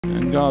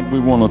God, we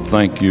want to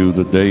thank you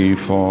today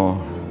for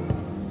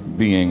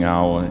being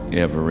our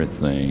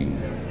everything.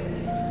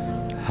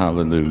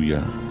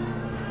 Hallelujah.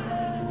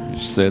 You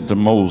said to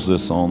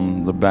Moses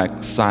on the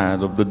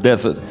backside of the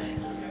desert,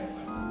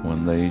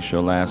 when they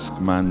shall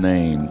ask my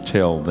name,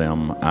 tell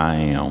them I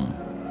am.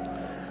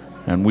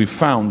 And we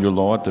found you,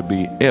 Lord, to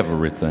be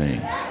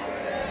everything.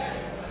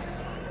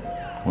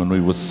 When we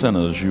were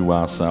sinners, you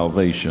our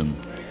salvation.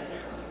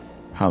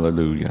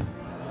 Hallelujah.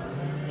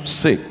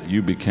 Sick,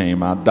 you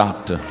became our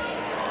doctor.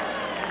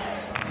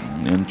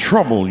 In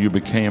trouble, you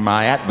became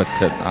our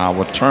advocate,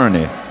 our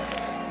attorney.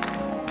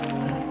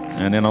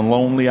 And in a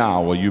lonely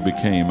hour, you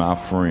became our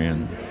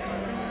friend.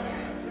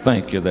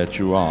 Thank you that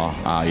you are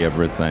our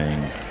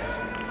everything.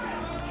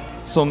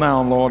 So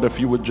now, Lord, if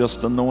you would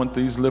just anoint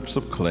these lips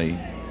of clay,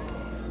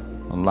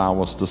 allow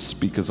us to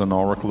speak as an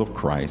oracle of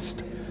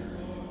Christ.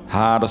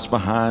 Hide us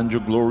behind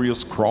your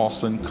glorious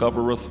cross and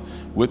cover us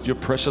with your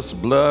precious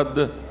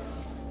blood,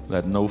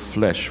 that no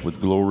flesh would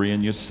glory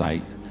in your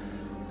sight.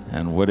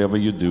 And whatever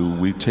you do,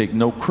 we take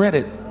no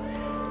credit,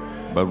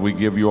 but we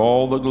give you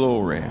all the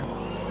glory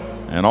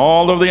and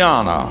all of the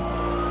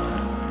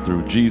honor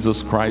through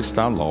Jesus Christ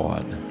our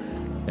Lord.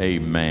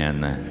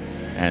 Amen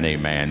and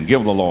amen.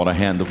 Give the Lord a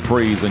hand of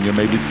praise, and you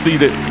may be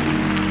seated.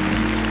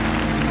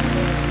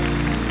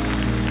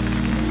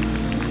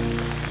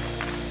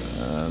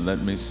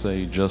 Let me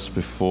say, just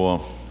before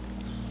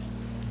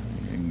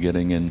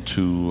getting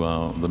into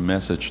the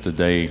message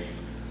today,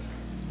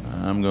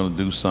 I'm going to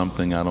do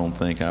something I don't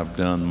think I've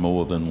done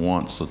more than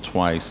once or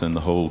twice in the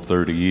whole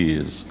 30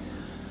 years.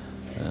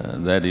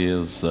 That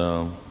is,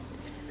 we're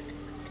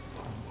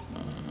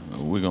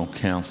going to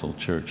cancel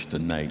church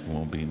tonight.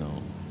 Won't be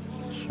no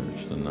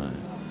church tonight.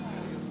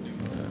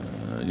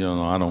 You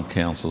know, I don't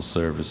cancel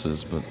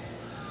services, but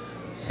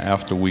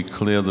after we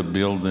clear the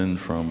building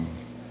from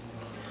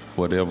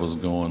whatever's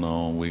going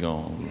on, we're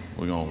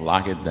gonna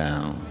lock it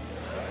down.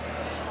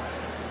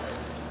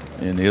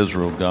 In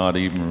Israel, God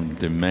even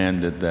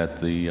demanded that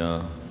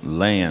the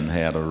land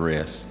had a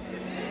rest.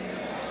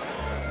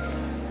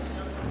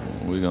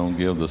 We're going to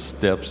give the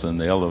steps and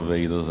the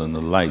elevators and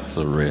the lights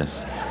a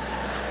rest.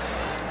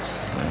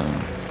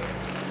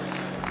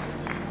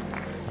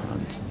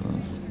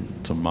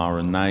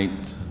 Tomorrow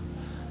night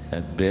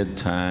at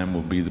bedtime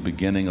will be the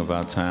beginning of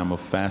our time of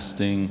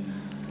fasting.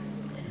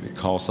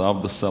 Because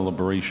of the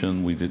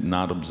celebration, we did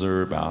not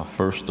observe our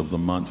first of the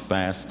month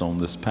fast on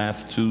this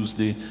past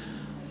Tuesday,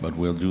 but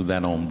we'll do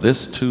that on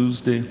this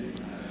Tuesday.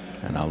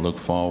 And I look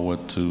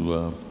forward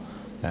to,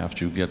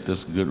 after you get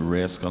this good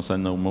rest, because I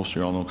know most of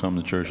y'all don't come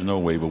to church no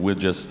way, but we'll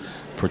just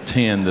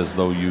pretend as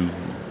though you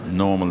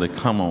normally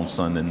come on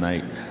Sunday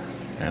night,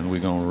 and we're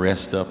going to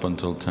rest up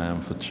until time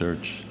for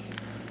church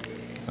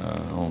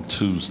on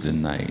Tuesday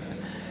night.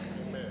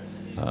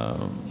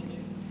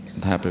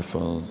 Happy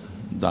for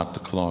Dr.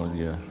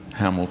 Claudia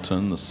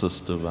Hamilton, the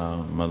sister of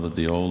our Mother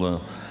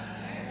Deola.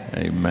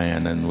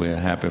 Amen. And we're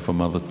happy for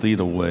Mother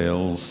Theta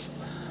Wells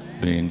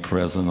being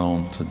present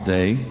on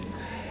today,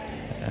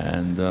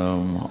 and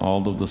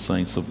all of the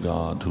saints of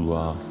God who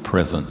are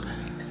present.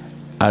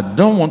 I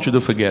don't want you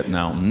to forget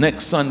now,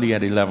 next Sunday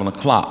at 11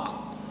 o'clock,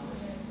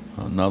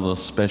 another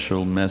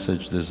special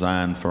message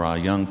designed for our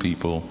young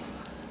people,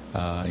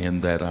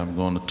 in that I'm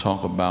going to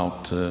talk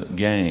about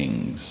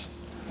gangs.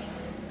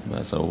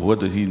 So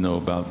what did he know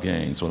about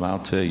gangs? Well, I'll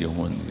tell you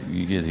when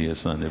you get here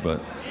Sunday, but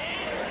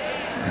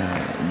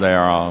there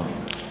are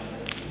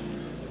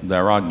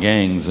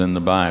gangs in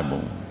the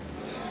Bible,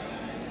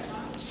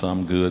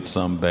 some good,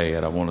 some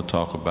bad. I want to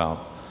talk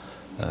about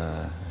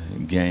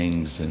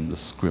gangs in the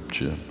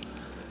scripture,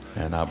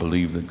 and I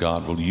believe that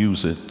God will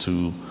use it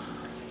to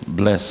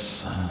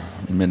bless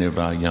many of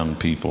our young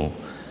people,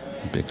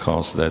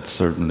 because that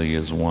certainly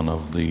is one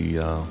of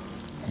the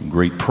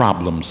great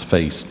problems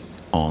faced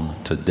on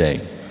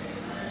today.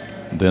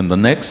 Then the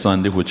next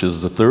Sunday, which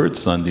is the third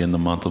Sunday in the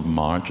month of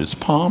March, is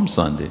Palm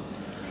Sunday.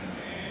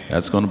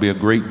 That's going to be a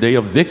great day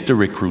of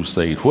victory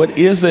crusade. What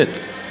is it?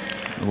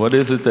 What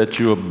is it that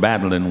you're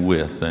battling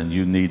with and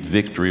you need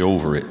victory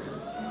over it?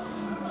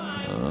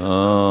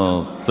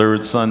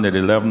 Third Sunday at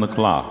 11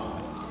 o'clock.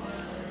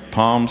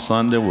 Palm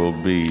Sunday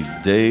will be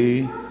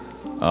day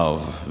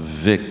of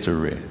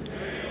victory.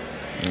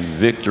 And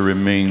victory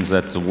means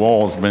that the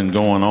war's been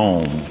going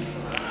on,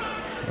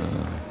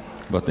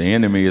 but the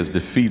enemy is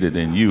defeated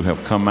and you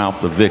have come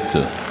out the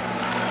victor.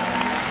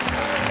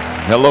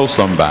 Hello,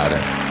 somebody.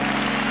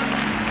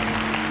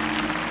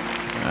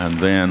 And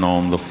then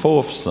on the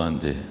fourth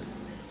Sunday,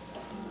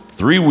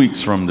 3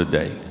 weeks from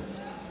today,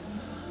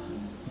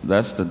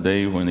 that's the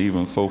day when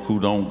even folk who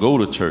don't go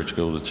to church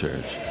go to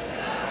church.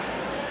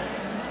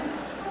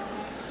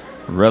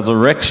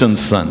 Resurrection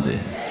Sunday.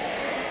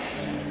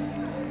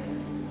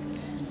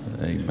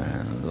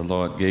 Amen. The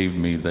Lord gave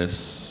me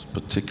this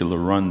particular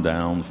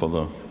rundown for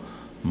the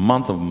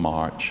month of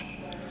March,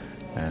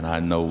 and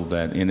I know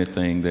that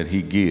anything that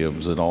he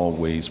gives, it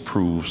always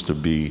proves to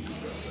be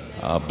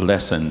a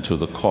blessing to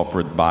the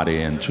corporate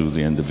body and to the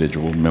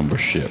individual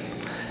membership.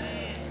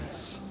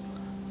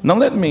 Now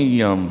let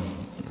me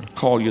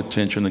call your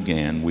attention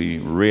again. We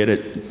read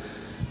it.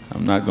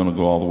 I'm not going to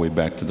go all the way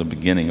back to the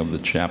beginning of the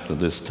chapter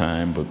this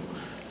time, but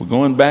we're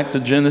going back to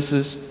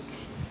Genesis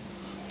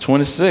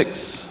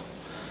 26.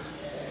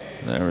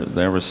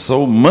 There is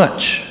so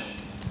much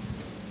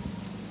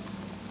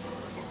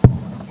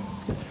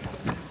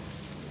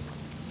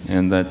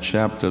in that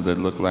chapter that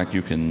look like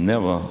you can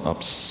never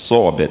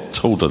absorb it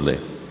totally.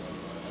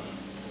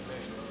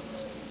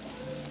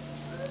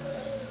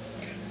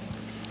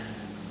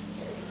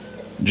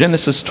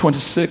 Genesis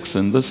 26,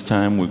 and this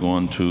time we're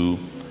going to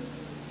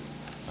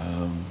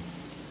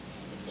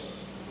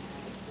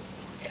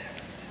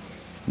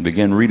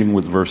begin reading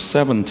with verse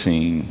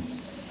 17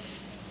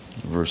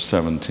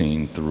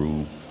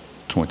 through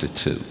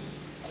 22.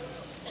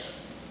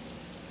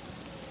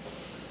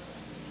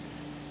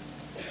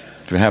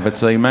 If you have it,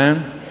 say amen.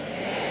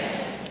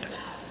 Amen.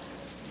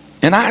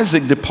 And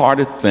Isaac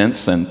departed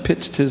thence and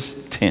pitched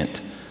his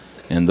tent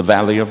in the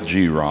valley of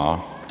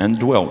Gerar and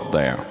dwelt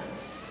there.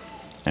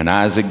 And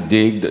Isaac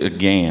digged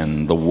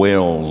again the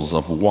wells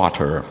of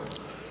water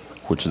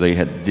which they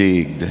had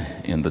digged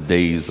in the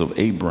days of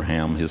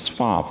Abraham his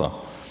father,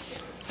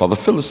 for the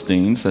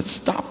Philistines had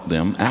stopped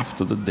them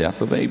after the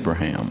death of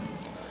Abraham.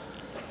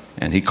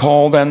 And he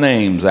called their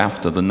names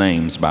after the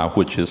names by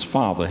which his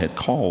father had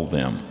called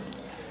them.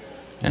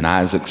 And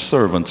Isaac's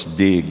servants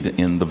digged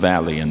in the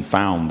valley and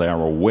found there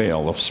a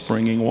well of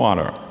springing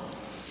water.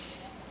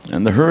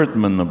 And the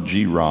herdmen of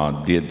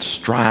Gerar did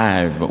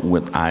strive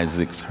with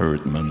Isaac's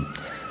herdmen,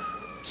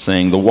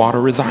 saying, the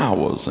water is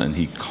ours. And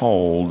he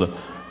called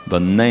the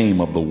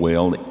name of the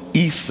well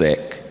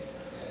Esek,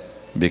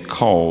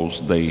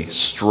 because they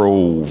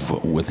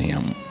strove with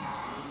him.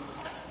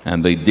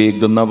 And they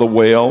digged another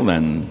well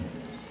and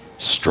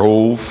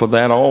strove for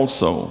that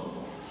also.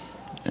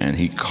 And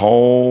he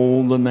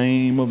called the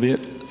name of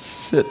it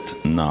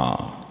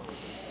Sitnah.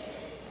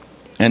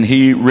 And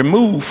he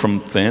removed from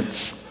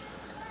thence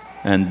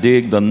and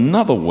digged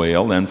another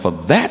well, and for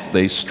that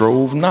they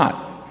strove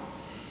not.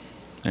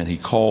 And he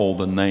called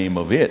the name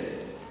of it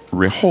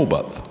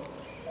Rehoboth.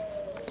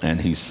 And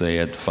he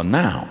said, for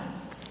now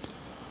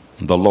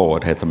the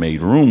Lord hath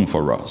made room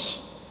for us,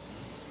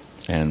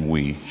 and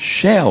we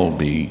shall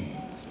be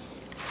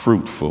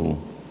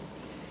fruitful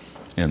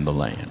in the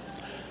land.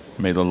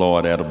 May the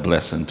Lord add a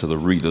blessing to the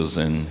readers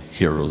and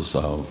hearers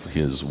of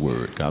his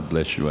word. God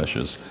bless you,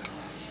 ushers.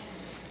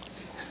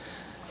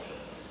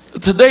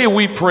 Today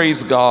we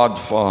praise God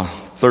for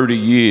 30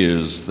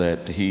 years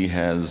that he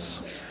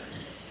has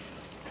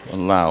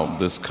allowed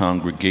this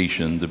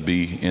congregation to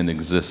be in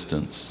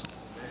existence.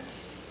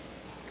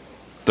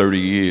 30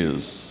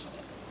 years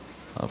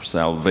of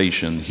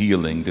salvation,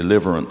 healing,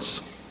 deliverance,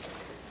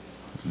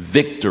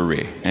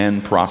 victory,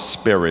 and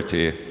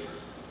prosperity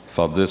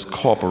for this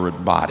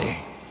corporate body,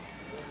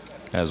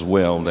 as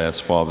well as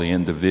for the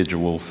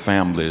individual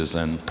families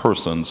and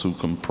persons who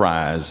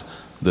comprise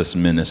this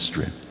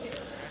ministry.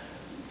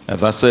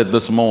 As I said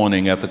this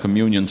morning at the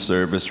communion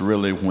service,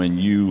 really when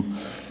you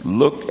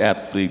look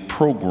at the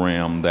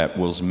program that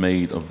was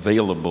made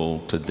available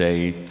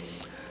today,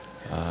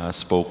 I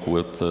spoke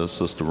with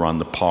Sister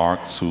Rhonda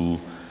Parks, who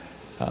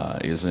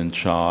is in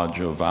charge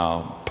of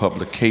our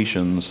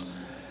publications,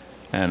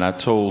 and I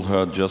told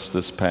her just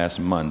this past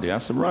Monday, I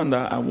said,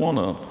 Rhonda, I want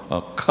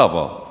a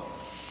cover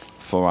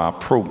for our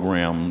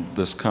program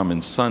this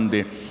coming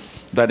Sunday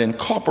that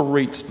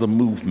incorporates the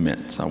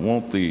movements. I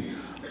want the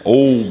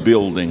old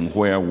building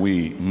where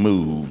we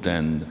moved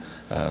and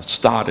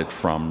started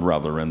from,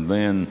 rather, and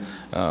then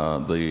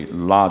the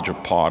larger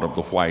part of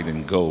the white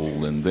and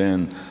gold, and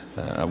then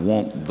I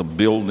want the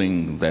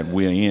building that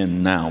we're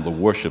in now, the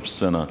worship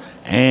center,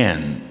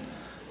 and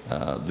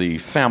the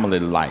family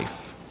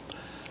life.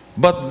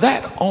 But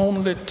that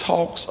only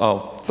talks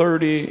of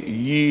 30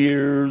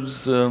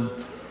 years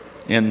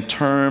in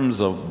terms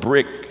of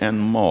brick and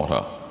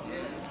mortar.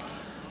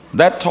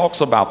 That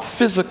talks about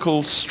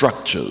physical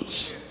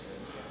structures.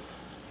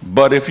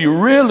 But if you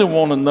really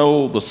want to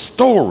know the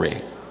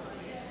story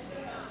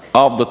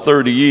of the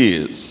 30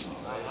 years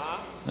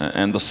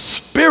and the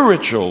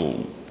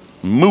spiritual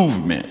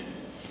movement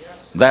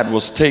that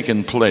was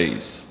taking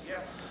place,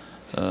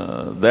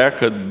 there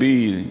could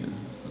be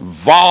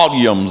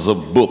volumes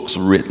of books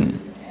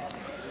written.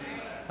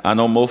 I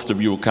know most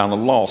of you were kind of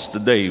lost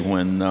today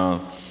when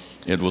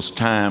it was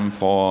time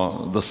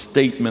for the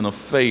statement of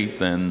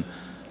faith, and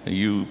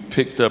you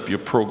picked up your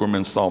program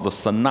and saw the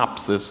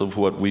synopsis of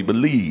what we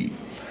believe.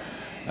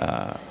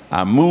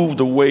 I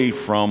moved away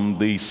from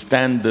the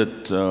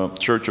standard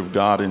Church of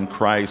God in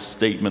Christ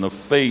statement of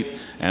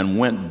faith and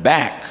went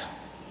back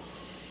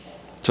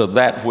to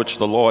that which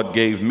the Lord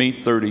gave me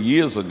 30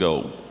 years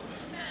ago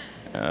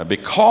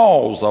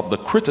because of the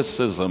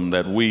criticism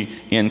that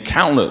we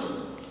encountered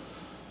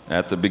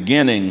at the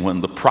beginning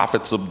when the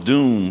prophets of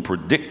doom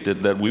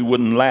predicted that we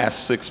wouldn't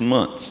last 6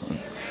 months.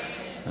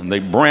 And they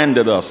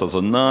branded us as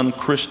a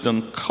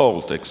non-Christian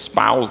cult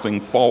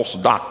espousing false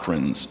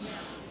doctrines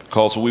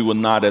because we were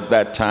not at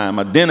that time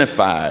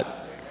identified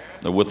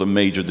with a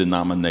major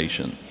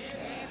denomination.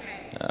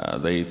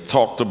 They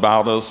talked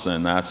about us,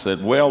 and I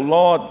said, well,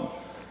 Lord,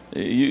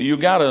 You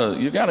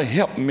gotta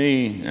help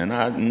me, and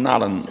I'm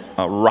not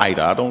a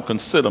writer. I don't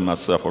consider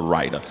myself a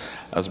writer,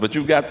 but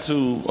you've got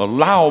to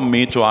allow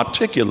me to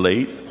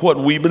articulate what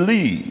we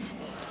believe.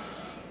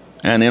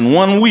 And in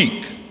 1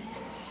 week,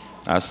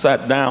 I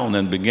sat down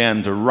and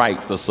began to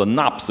write the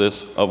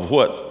synopsis of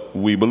what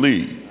we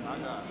believe.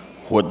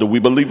 What do we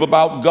believe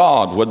about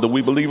God? What do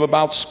we believe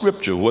about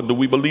Scripture? What do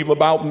we believe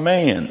about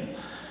man?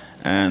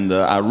 And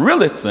I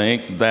really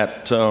think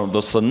that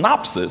the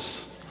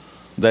synopsis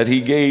that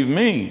he gave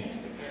me,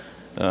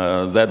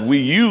 that we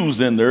used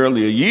in the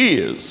earlier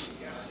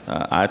years,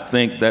 I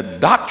think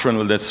that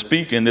doctrinally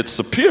speaking, it's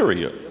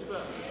superior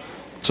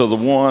to the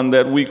one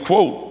that we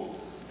quote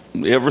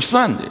every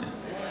Sunday.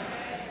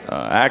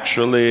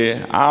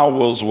 Actually,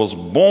 ours was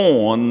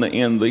born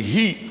in the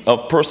heat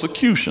of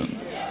persecution.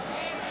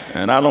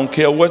 And I don't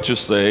care what you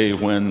say,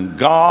 when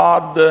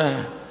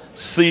God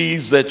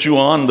sees that you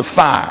are under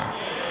fire.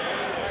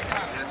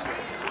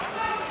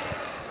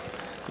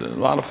 A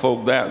lot of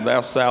folk,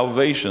 their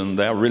salvation,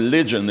 their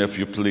religion, if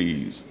you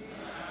please,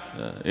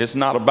 it's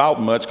not about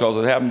much because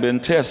it hasn't been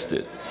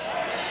tested.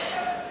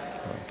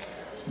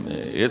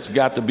 It's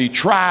got to be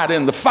tried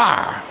in the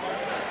fire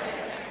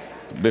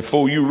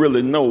before you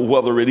really know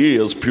whether it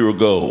is pure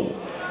gold.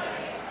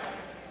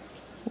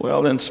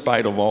 Well, in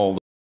spite of all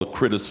the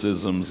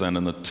criticisms and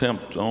an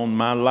attempt on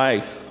my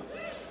life,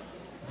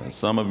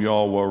 some of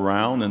y'all were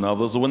around and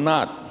others were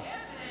not.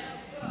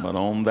 But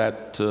on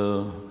that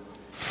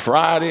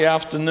Friday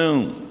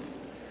afternoon,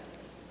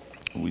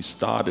 we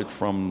started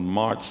from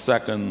March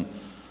 2nd,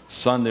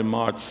 Sunday,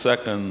 March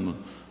 2nd,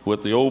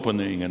 with the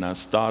opening, and I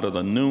started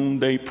a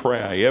noonday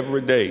prayer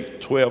every day,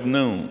 12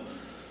 noon.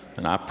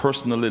 And I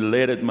personally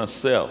led it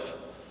myself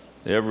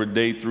every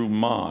day through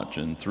March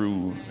and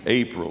through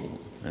April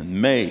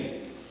and May.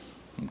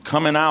 And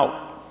coming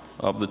out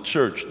of the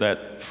church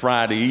that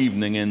Friday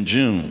evening in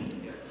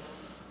June,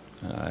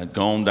 I had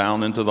gone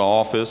down into the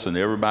office and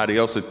everybody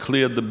else had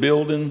cleared the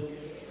building,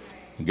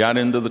 got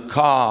into the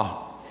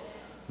car,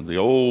 the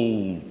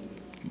old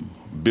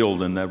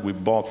building that we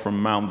bought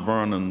from Mount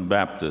Vernon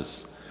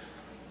Baptist,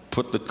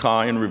 put the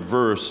car in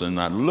reverse, and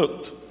I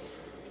looked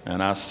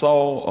and I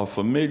saw a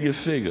familiar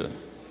figure.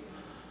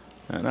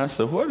 And I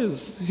said, what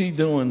is he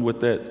doing with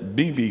that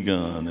BB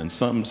gun? And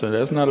something said,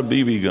 that's not a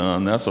BB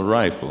gun, that's a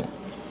rifle.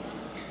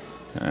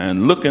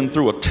 And looking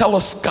through a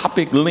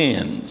telescopic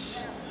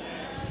lens,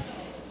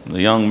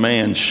 the young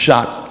man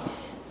shot,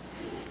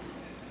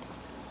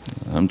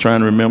 I'm trying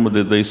to remember,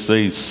 did they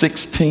say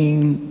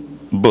 16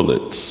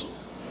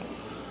 bullets?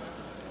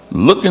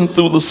 Looking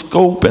through the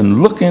scope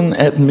and looking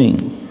at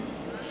me.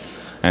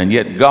 And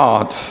yet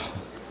God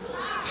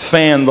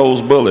fanned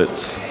those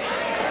bullets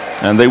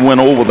and they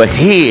went over the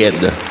head,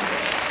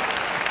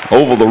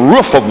 over the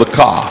roof of the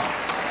car,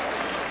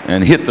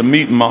 and hit the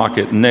meat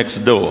market next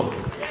door.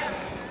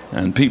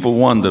 And people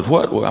wondered,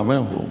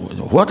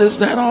 what is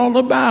that all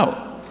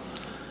about?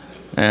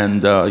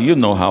 And you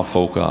know how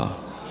folk are.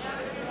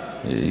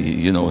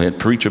 You know, had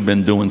preacher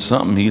been doing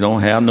something he don't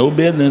have no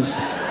business,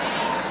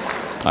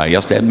 I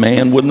guess that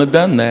man wouldn't have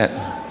done that.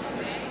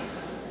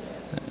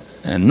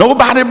 And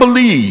nobody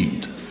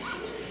believed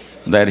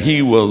that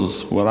he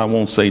was, well, I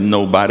won't say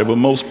nobody, but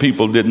most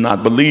people did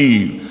not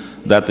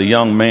believe that the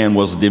young man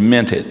was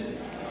demented.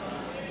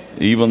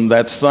 Even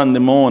that Sunday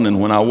morning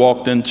when I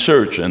walked in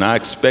church, and I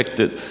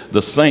expected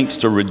the saints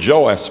to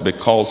rejoice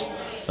because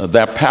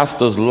their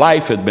pastor's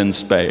life had been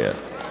spared.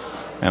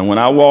 And when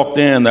I walked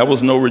in, there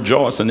was no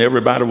rejoicing.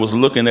 Everybody was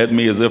looking at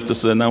me as if to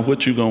say, now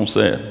what you gonna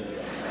say?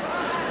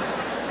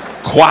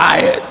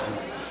 Quiet.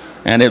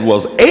 And it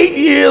was 8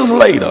 years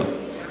later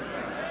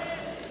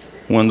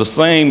when the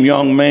same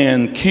young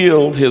man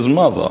killed his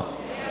mother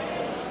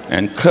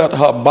and cut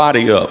her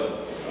body up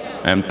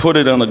and put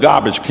it in a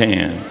garbage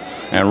can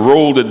and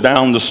rolled it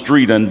down the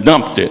street and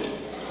dumped it.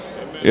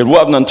 It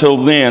wasn't until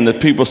then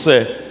that people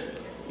said,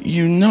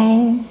 you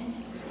know,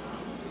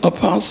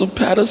 Apostle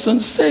Patterson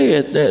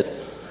said that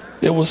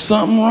there was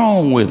something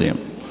wrong with him.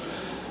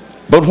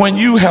 But when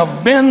you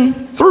have been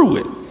through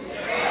it,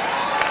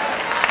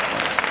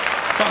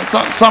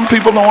 some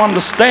people don't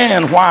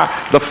understand why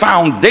the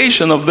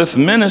foundation of this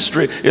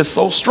ministry is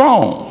so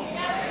strong.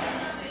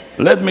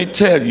 Let me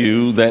tell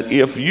you that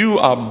if you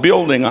are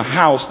building a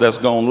house that's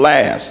going to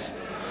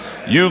last,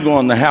 you're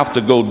going to have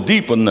to go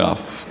deep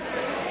enough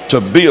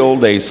to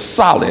build on a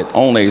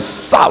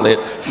solid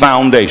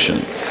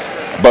foundation.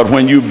 But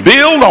when you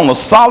build on a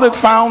solid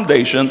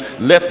foundation,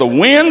 let the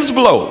winds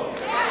blow,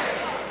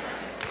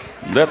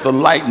 let the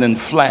lightning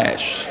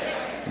flash,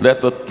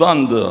 let the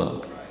thunder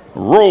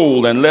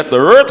roll, and let the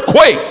earth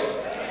quake.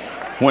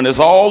 When it's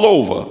all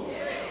over,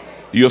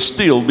 you'll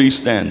still be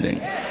standing.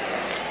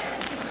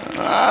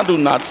 I do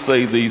not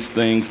say these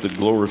things to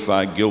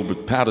glorify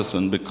Gilbert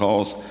Patterson,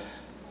 because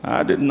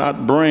I did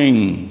not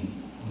bring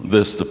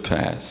this to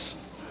pass.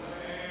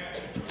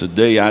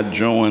 Today I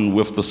join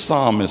with the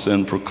psalmist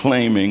in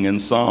proclaiming in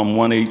Psalm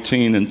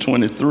 118 and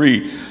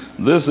 23,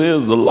 this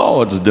is the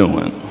Lord's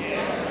doing,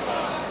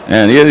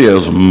 and it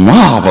is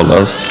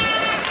marvelous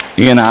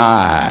in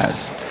our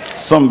eyes.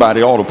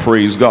 Somebody ought to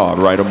praise God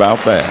right about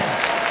that.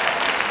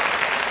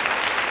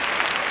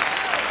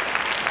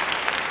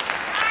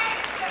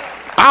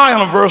 Our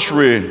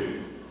anniversary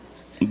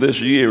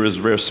this year is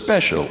very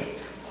special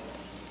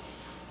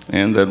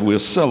in that we're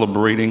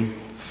celebrating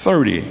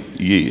 30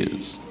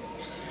 years.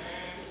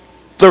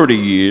 30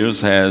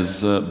 years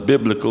has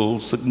biblical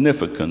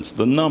significance.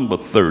 The number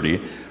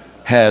 30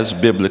 has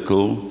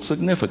biblical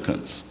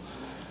significance.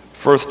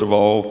 First of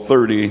all,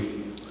 30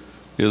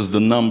 is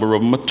the number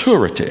of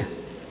maturity.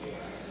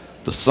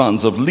 The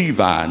sons of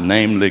Levi,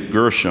 namely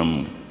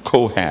Gershom,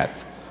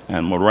 Kohath,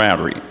 and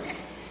Merari,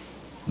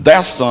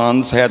 their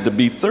sons had to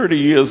be 30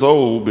 years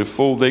old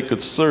before they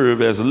could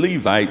serve as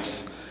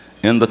Levites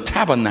in the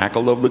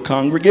tabernacle of the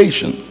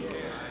congregation.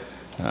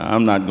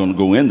 I'm not going to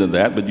go into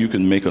that, but you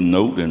can make a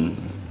note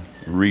and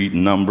read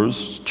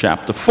Numbers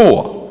chapter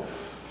 4.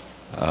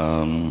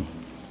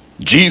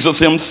 Jesus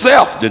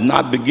himself did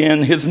not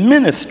begin his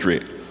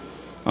ministry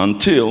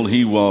until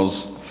he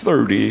was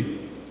 30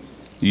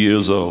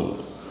 years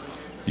old.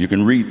 You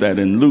can read that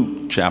in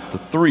Luke chapter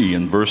 3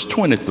 and verse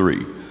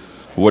 23.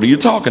 What are you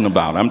talking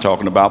about? I'm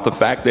talking about the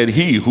fact that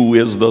he who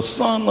is the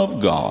Son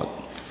of God,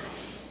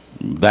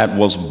 that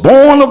was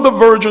born of the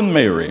Virgin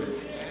Mary,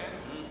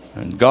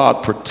 and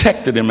God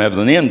protected him as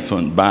an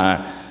infant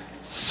by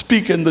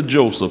speaking to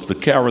Joseph to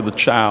carry the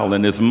child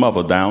and his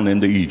mother down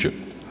into Egypt.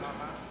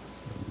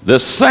 The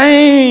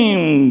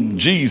same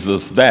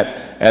Jesus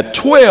that at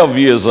 12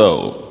 years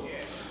old,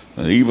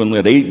 even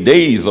at 8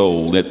 days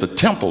old at the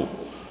temple,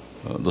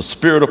 the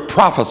spirit of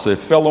prophecy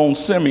fell on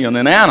Simeon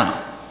and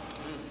Anna,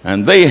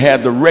 and they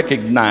had to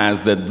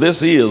recognize that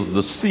this is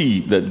the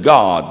seed that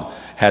God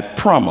had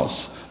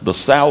promised, the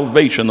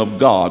salvation of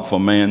God for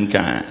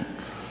mankind.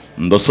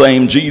 And the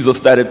same Jesus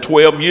that at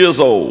 12 years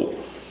old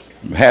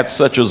had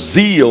such a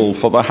zeal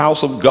for the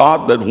house of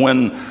God that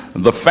when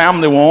the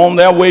family were on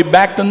their way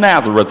back to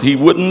Nazareth, he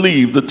wouldn't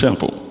leave the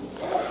temple.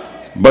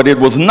 But it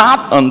was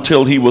not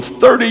until he was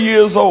 30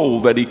 years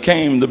old that he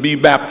came to be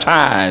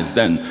baptized,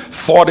 and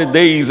 40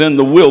 days in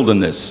the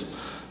wilderness.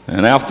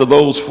 And after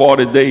those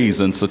 40 days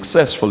and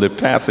successfully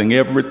passing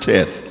every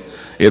test,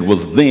 it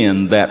was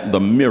then that the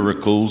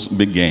miracles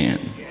began.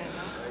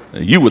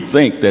 You would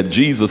think that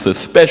Jesus, as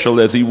special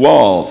as he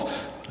was,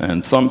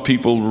 and some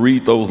people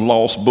read those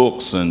lost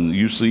books and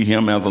you see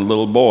him as a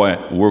little boy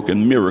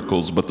working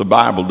miracles, but the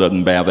Bible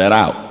doesn't bear that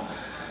out.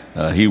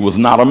 He was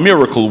not a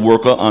miracle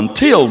worker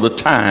until the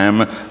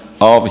time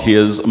of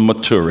his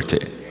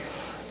maturity.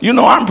 You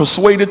know, I'm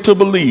persuaded to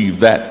believe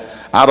that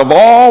out of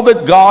all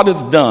that God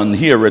has done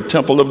here at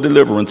Temple of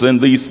Deliverance in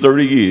these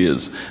 30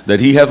 years, that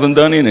he hasn't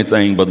done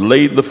anything but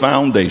laid the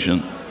foundation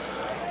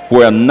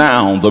where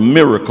now the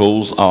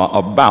miracles are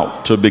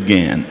about to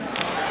begin.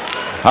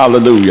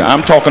 Hallelujah.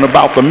 I'm talking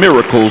about the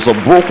miracles of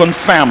broken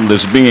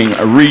families being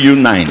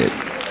reunited.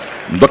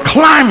 The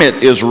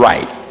climate is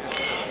right.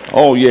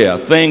 Oh yeah,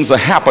 things are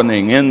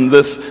happening in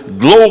this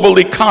global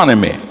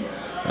economy.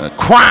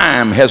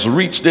 Crime has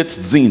reached its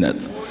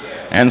zenith.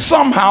 And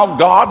somehow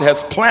God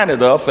has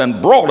planted us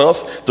and brought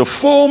us to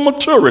full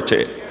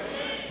maturity.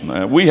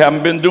 We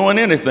haven't been doing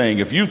anything.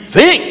 If you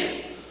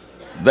think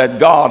that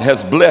God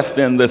has blessed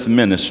in this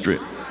ministry,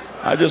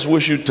 I just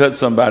wish you'd touch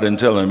somebody and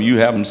tell them you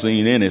haven't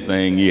seen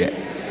anything yet.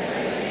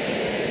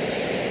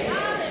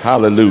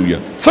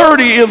 Hallelujah.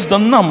 30 is the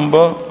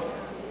number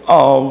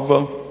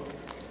of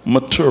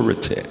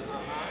maturity.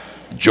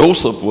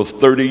 Joseph was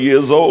 30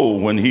 years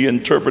old when he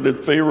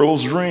interpreted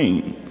Pharaoh's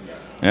dream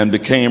and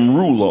became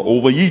ruler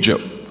over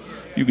Egypt.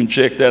 You can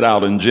check that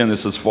out in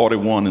Genesis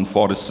 41 and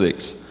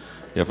 46.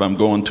 If I'm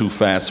going too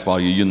fast for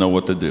you, you know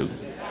what to do.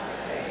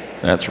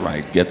 That's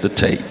right, get the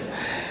tape.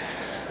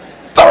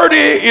 30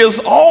 is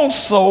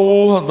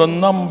also the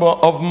number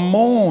of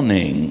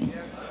mourning.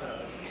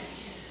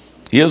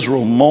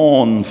 Israel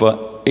mourned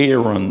for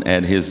Aaron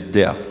at his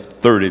death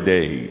 30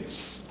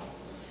 days.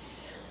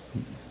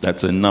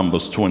 That's in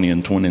Numbers 20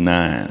 and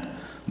 29.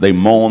 They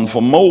mourned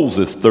for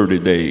Moses 30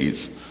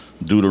 days.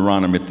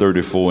 Deuteronomy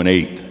 34 and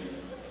 8.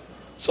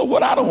 So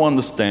what I don't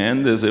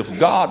understand is if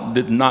God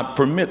did not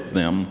permit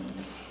them,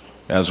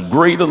 as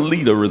great a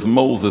leader as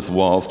Moses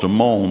was, to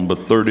mourn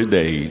but 30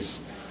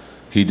 days,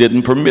 he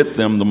didn't permit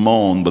them to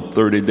mourn but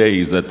 30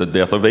 days at the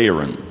death of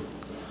Aaron.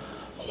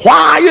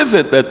 Why is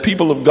it that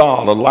people of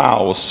God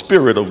allow a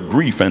spirit of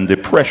grief and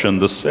depression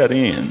to set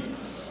in?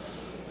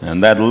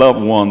 And that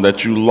loved one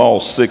that you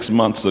lost 6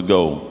 months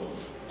ago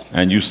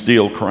and you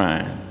still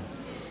crying.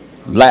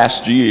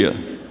 Last year,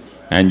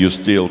 and you're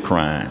still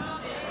crying.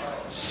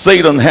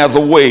 Satan has a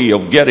way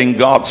of getting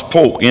God's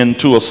folk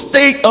into a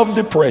state of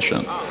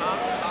depression.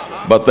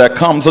 But there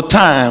comes a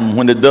time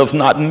when it does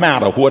not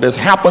matter what has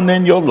happened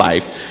in your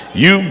life.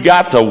 You've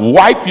got to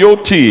wipe your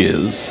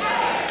tears,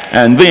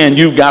 and then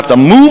you've got to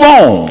move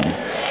on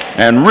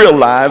and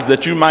realize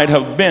that you might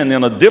have been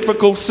in a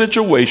difficult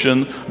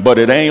situation, but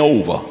it ain't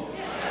over.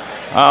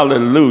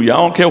 Hallelujah. I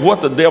don't care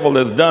what the devil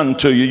has done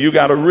to you. You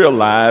got to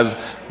realize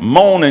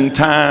mourning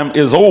time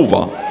is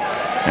over.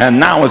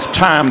 And now it's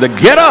time to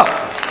get up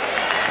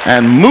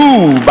and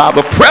move by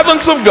the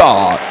presence of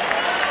God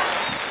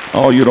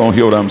Oh, you don't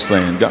hear what I'm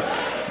saying.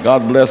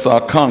 God bless our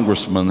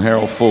Congressman,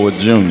 Harold Ford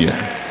Jr.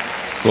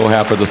 So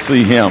happy to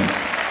see him.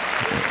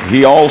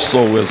 He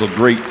also is a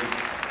great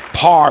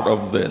part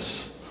of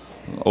this.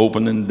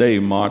 Opening day,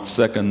 March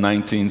 2nd,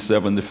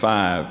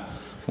 1975,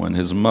 when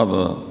his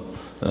mother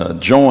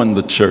joined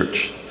the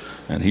church,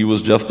 and he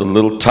was just a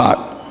little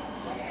tot.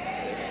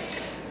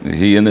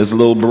 He and his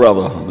little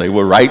brother, they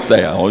were right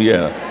there. Oh,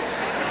 yeah.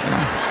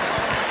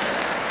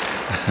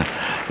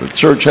 The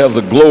church has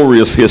a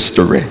glorious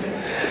history,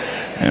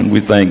 and we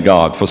thank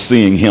God for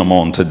seeing him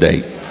on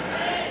today.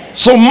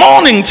 So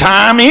morning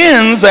time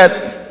ends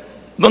at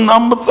the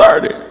number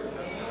 30.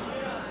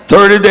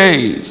 30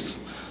 days.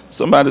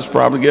 Somebody's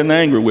probably getting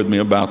angry with me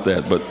about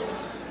that, but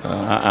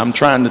I'm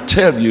trying to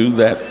tell you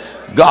that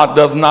God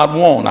does not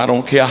want, I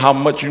don't care how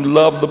much you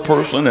love the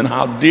person and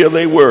how dear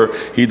they were,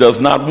 he does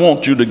not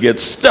want you to get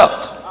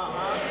stuck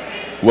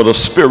with a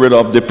spirit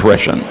of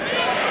depression.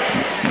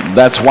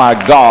 That's why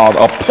God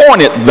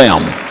appointed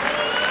them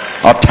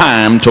a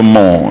time to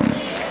mourn.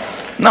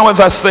 Now,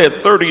 as I said,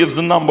 30 is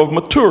the number of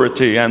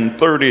maturity, and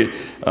 30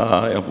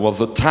 it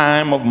was a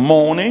time of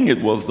mourning.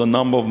 It was the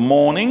number of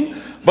mourning.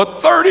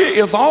 But 30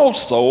 is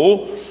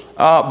also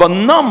the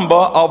number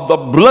of the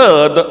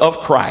blood of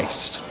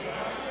Christ.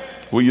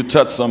 Will you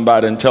touch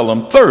somebody and tell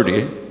them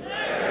 30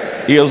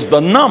 is the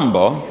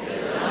number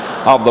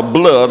of the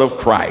blood of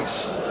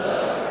Christ?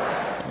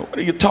 What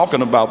are you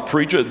talking about,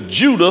 preacher?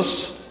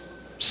 Judas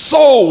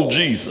sold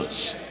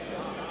Jesus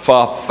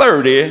for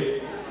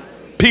 30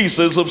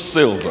 pieces of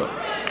silver.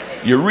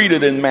 You read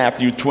it in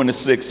Matthew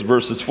 26,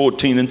 verses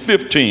 14 and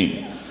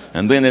 15.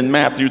 And then in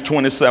Matthew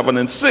 27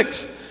 and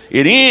 6,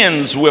 it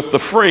ends with the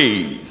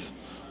phrase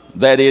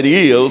that it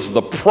is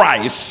the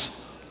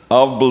price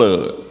of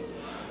blood.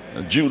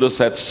 Judas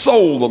had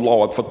sold the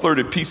Lord for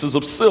 30 pieces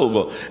of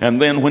silver,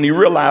 and then when he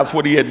realized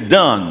what he had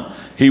done,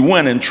 he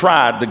went and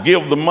tried to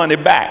give the money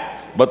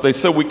back. But they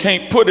said, we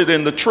can't put it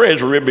in the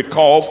treasury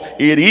because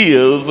it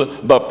is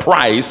the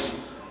price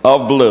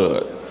of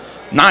blood.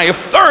 Now, if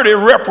 30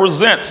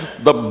 represents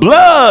the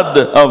blood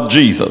of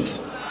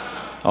Jesus,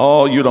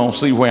 oh, you don't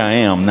see where I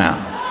am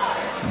now.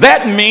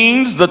 That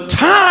means the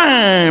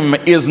time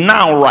is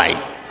now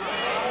right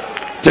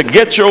to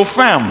get your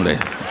family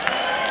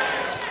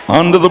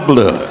under the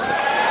blood.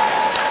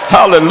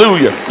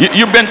 Hallelujah.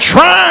 You've been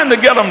trying to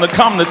get them to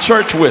come to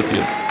church with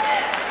you.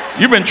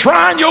 You've been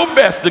trying your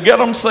best to get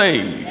them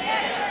saved.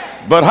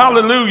 But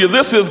hallelujah,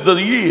 this is the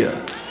year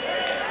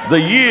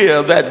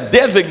that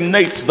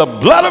designates the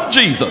blood of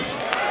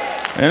Jesus.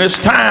 And it's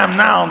time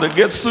now to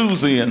get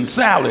Susie and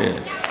Sally.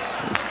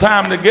 It's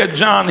time to get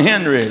John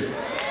Henry.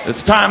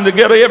 It's time to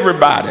get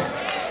everybody.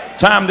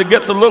 Time to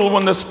get the little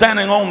one that's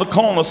standing on the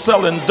corner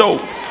selling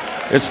dope.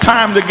 It's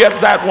time to get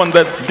that one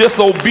that's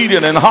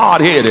disobedient and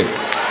hard-headed.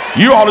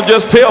 You ought to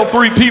just tell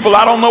 3 people,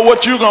 I don't know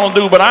what you're going to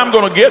do, but I'm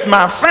going to get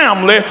my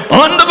family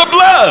under the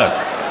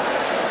blood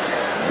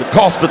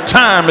because the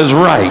time is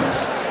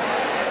right.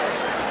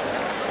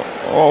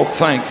 Oh,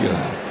 thank you.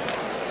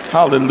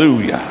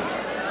 Hallelujah.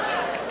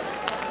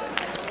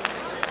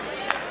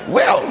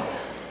 Well,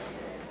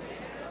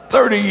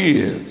 30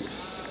 years.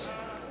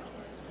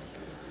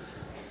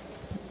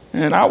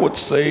 And I would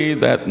say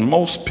that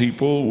most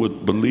people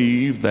would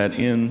believe that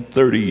in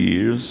 30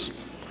 years,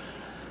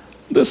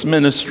 this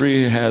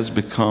ministry has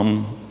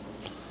become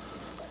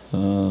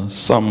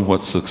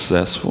somewhat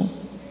successful.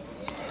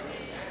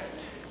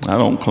 I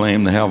don't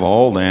claim to have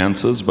all the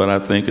answers, but I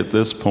think at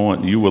this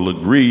point you will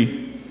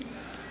agree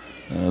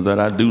that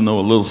I do know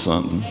a little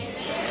something.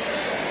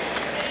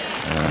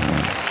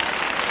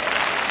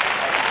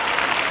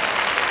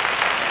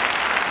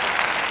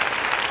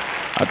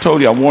 I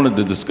told you I wanted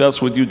to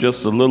discuss with you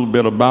just a little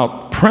bit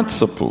about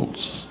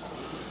principles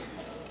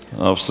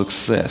of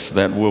success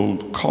that will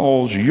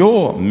cause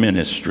your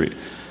ministry.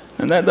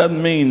 And that doesn't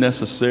mean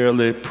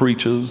necessarily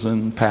preachers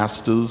and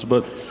pastors,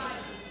 but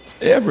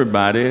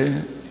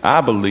everybody, I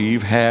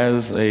believe,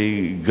 has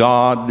a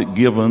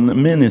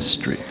God-given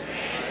ministry.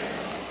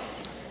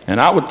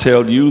 And I would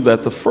tell you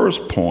that the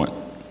first point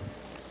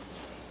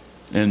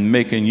in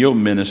making your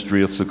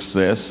ministry a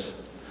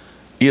success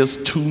is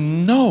to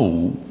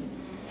know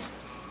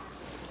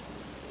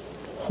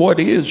what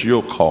is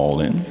your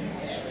calling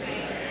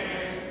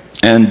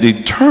and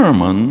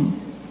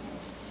determine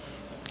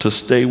to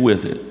stay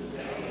with it.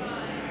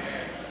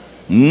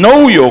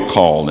 Know your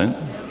calling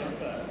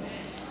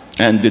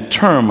and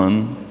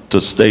determine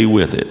to stay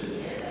with it.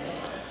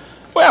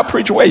 Well,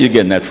 preacher, where are you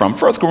getting that from?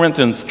 1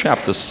 Corinthians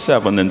chapter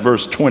 7 and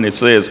verse 20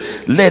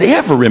 says, let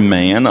every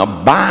man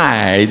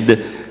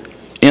abide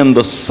in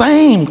the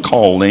same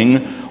calling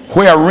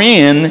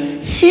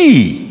wherein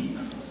he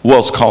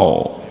was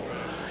called.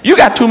 You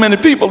got too many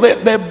people,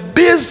 they're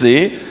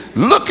busy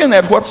looking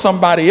at what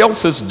somebody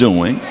else is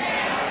doing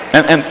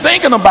and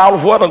thinking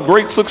about what a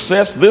great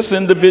success this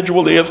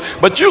individual is,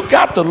 but you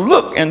got to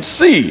look and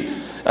see.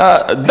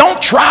 Don't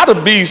try to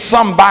be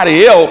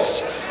somebody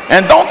else,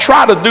 and don't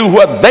try to do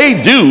what they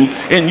do,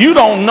 and you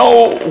don't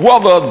know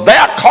whether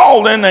their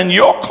calling and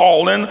your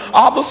calling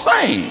are the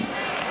same.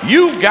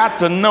 You've got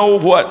to know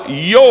what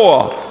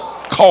your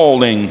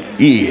calling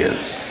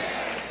is.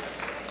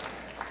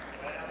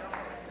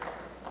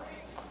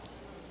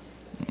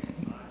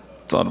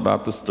 Thought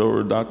about the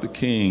story Dr.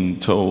 King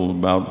told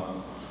about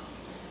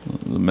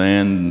the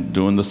man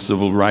during the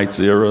civil rights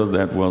era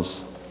that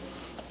was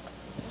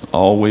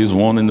always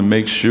wanting to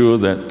make sure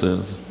that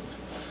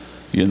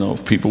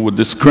people were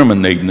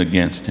discriminating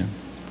against him.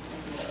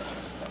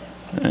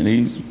 And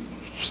he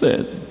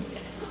said,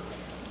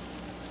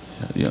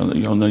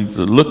 you need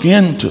to look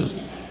into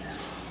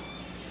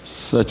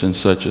such and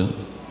such a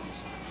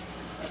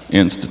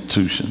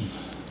institution.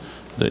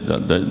 They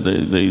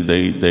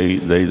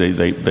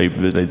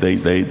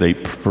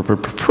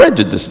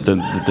prejudice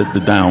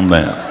down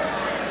there.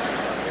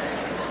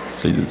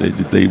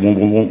 They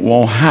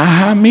won't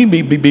hire me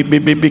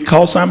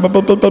because I'm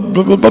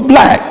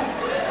black.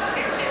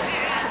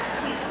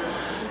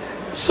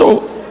 So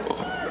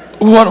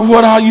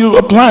what are you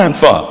applying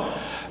for?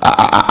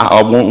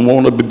 I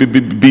want to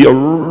be a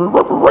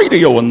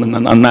radio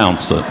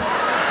announcer.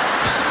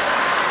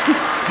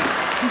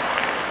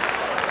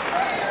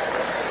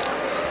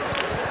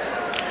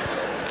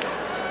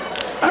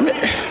 I mean,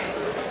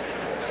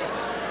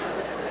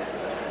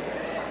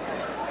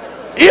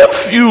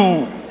 if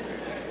you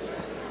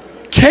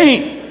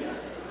can't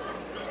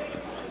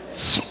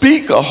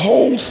speak a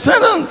whole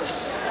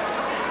sentence,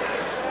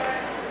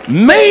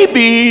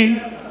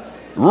 maybe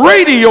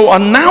radio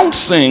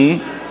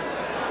announcing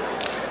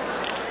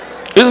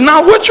is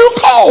not what you're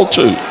called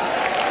to.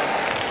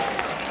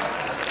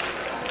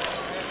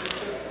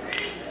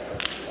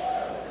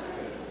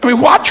 I mean,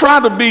 why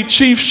try to be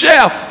chief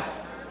chef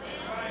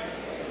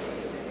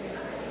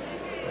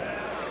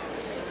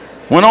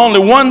when only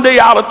one day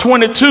out of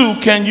 22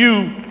 can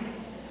you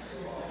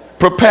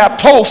prepare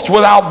toast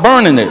without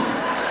burning it?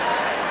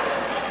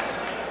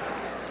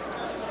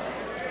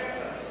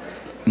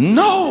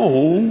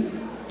 Know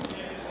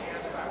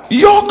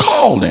your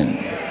calling.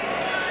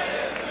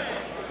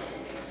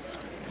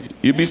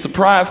 You'd be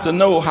surprised to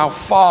know how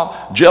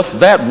far just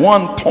that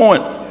one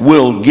point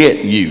will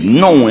get you,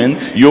 knowing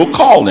your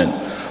calling.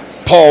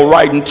 Paul,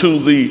 writing to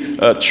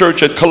the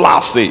church at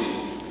Colossae,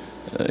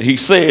 he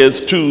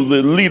says to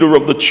the leader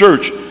of the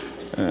church,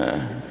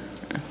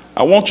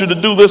 I want you to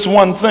do this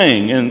one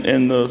thing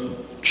in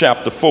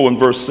chapter 4 and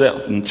verse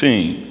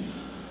 17.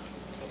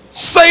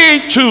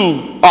 Say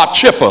to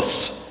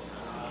Archippus,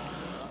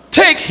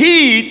 take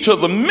heed to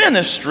the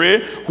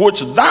ministry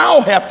which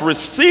thou hast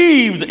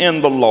received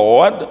in the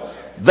Lord,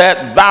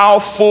 that thou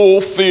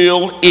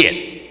fulfill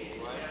it.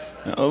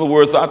 In other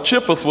words,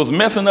 Archippus was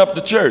messing up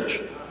the church,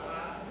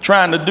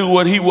 trying to do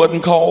what he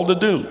wasn't called to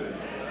do.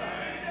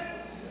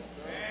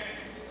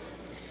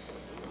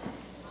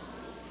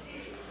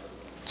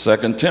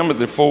 Second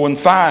Timothy 4 and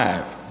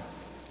 5.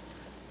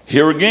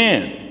 Here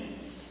again,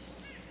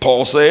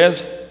 Paul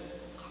says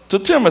to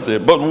Timothy,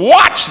 but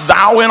watch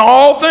thou in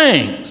all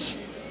things,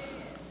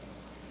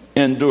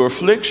 endure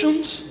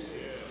afflictions,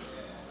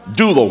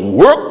 do the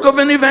work of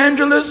an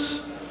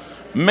evangelist,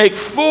 make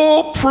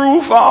full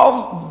proof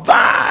of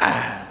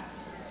thy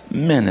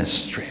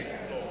ministry.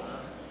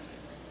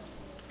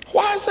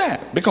 Why is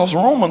that? Because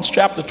Romans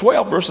chapter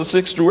 12 verses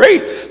 6 through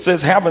 8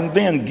 says, having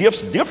then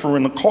gifts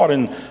differing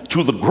according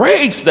to the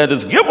grace that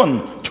is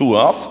given to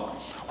us,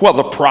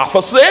 whether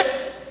prophecy,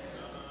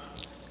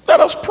 let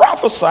us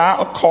prophesy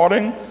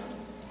according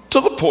to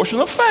the portion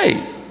of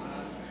faith.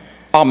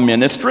 Our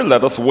ministry,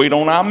 let us wait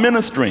on our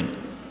ministering.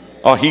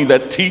 Or he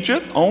that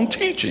teacheth, on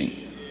teaching.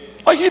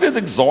 Or he that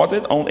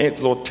exhorteth, on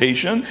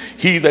exhortation.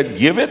 He that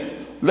giveth,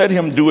 let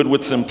him do it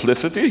with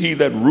simplicity. He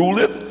that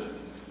ruleth,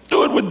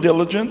 do it with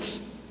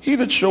diligence. He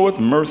that showeth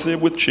mercy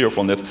with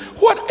cheerfulness.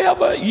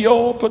 Whatever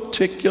your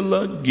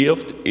particular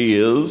gift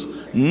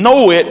is,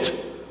 know it,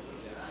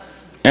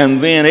 and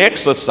then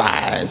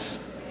exercise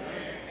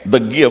the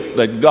gift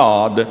that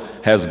God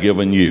has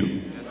given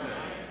you.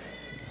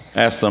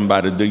 Ask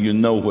somebody, do you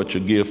know what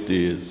your gift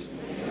is?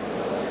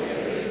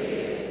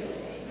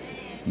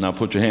 Now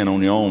put your hand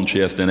on your own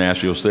chest and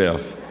ask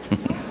yourself.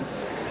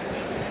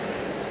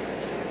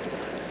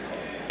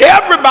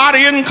 Everybody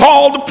isn't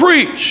called to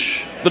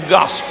preach the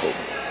gospel.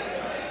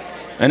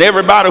 And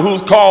everybody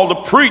who's called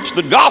to preach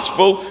the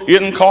gospel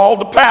isn't called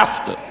to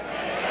pastor.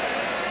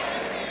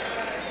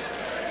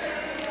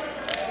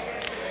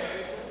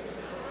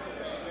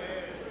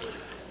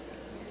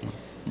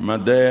 My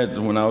dad,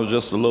 when I was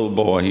just a little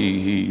boy,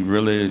 he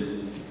really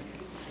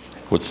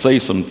would say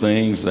some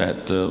things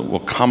that were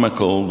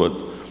comical, but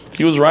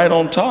he was right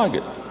on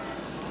target.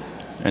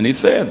 And he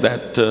said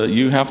that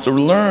you have to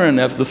learn,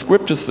 as the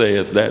scripture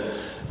says, that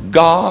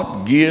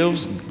God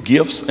gives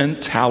gifts and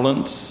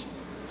talents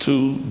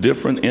to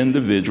different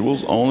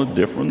individuals on a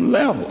different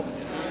level.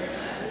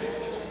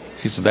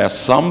 He said there's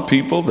some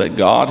people that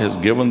God has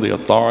given the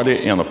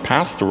authority in a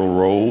pastoral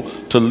role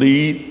to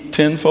lead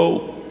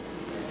tenfold,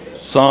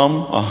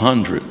 some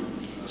 100,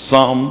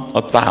 some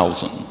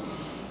 1,000.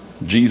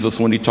 Jesus,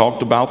 when he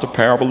talked about the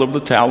parable of the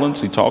talents,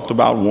 he talked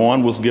about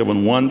one was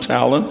given 1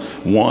 talent,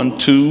 1,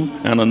 2,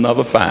 and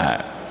another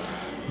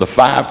 5. The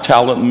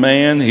 5-talent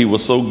man, he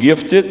was so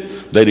gifted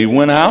that he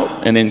went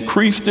out and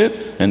increased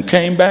it and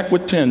came back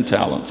with 10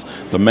 talents.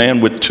 The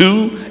man with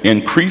 2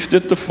 increased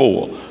it to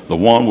 4. The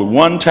one with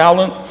 1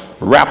 talent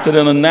wrapped it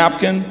in a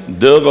napkin,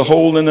 dug a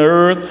hole in the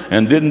earth,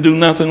 and didn't do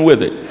nothing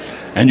with it.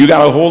 And you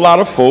got a whole lot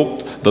of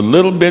folk, the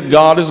little bit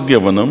God has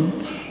given them,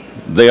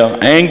 they're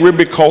angry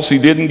because he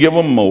didn't give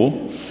them more,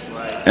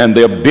 and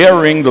they're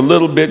burying the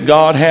little bit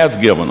God has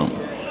given them.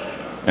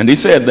 And he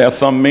said there are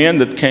some men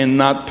that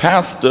cannot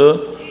pastor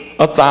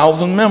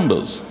 1,000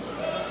 members,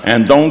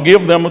 and don't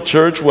give them a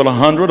church with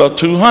 100 or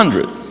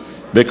 200,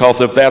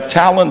 because if their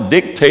talent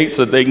dictates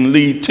that they can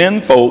lead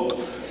 10 folk,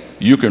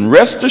 you can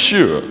rest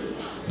assured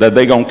that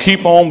they're going to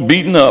keep on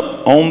beating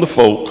up on the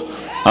folk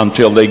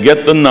until they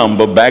get the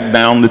number back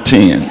down to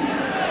 10.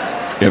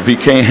 If he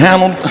can't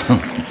handle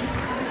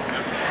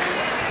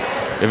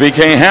if he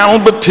can't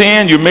handle but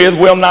 10, you may as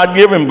well not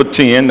give him but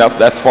 10. That's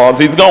as far as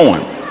he's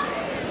going.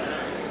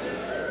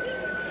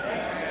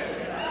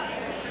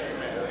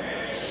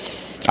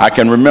 I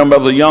can remember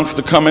as a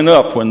youngster coming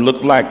up when it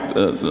looked like,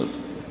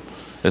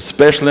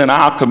 especially in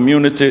our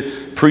community,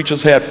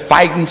 preachers had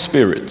fighting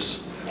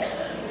spirits.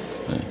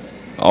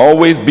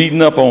 Always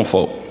beating up on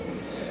folk.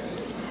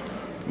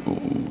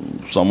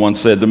 Someone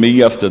said to me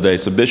yesterday,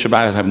 said, Bishop,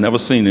 I have never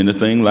seen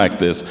anything like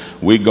this.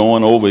 We're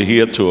going over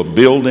here to a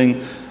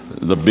building.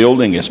 The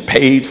building is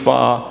paid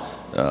for,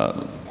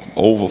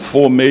 over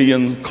 $4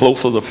 million,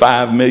 closer to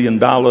 $5 million,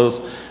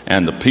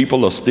 and the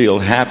people are still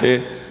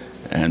happy.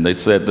 And they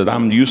said that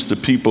I'm used to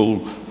people,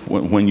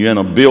 when you're in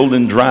a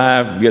building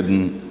drive,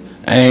 getting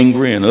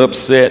angry and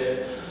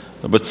upset.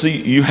 But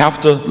see, you have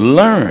to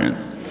learn.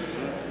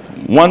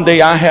 One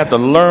day I had to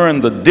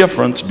learn the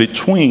difference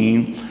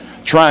between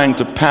trying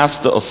to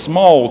pastor a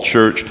small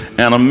church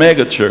and a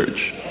mega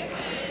church.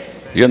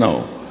 You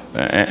know,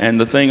 and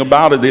the thing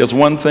about it is,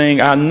 one thing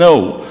I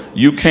know,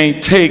 you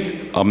can't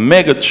take a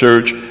mega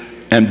church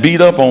and beat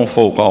up on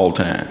folk all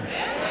the time.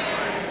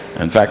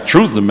 In fact,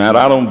 truth of the matter,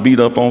 I don't beat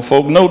up on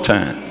folk no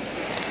time.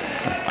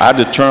 I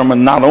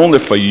determine not only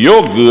for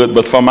your good,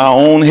 but for my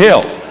own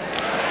health.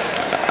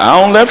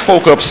 I don't let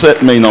folk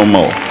upset me no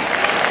more.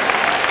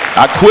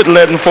 I quit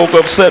letting folk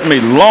upset me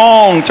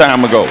long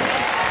time ago.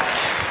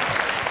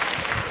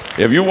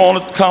 If you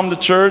want to come to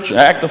church,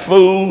 act a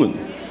fool, and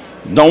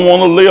don't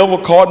want to live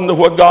according to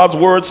what God's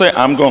word says,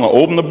 I'm going to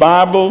open the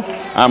Bible,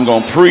 I'm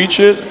going to preach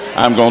it,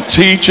 I'm going to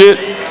teach it,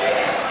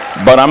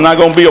 but I'm not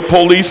going to be a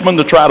policeman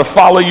to try to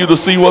follow you to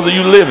see whether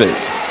you live it.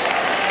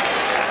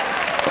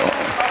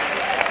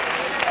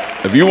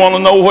 If you want to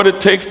know what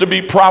it takes to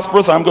be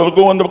prosperous, I'm going to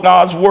go into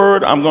God's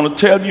word. I'm going to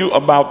tell you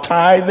about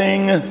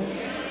tithing,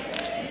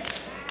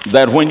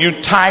 that when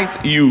you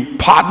tithe, you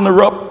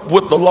partner up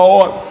with the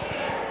Lord.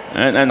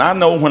 And I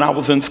know when I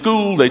was in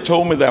school, they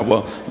told me that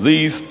were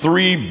these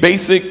 3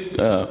 basic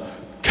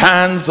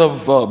kinds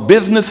of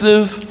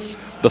businesses: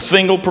 the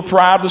single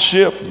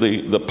proprietorship,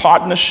 the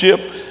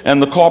partnership,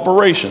 and the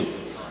corporation.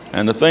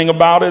 And the thing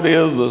about it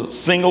is, a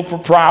single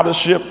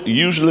proprietorship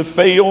usually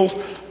fails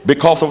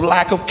because of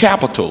lack of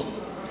capital.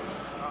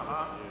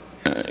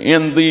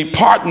 In the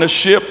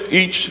partnership,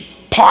 each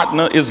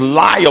partner is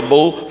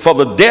liable for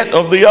the debt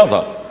of the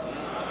other,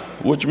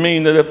 which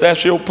means that if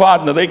that's your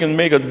partner, they can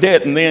make a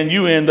debt and then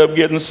you end up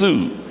getting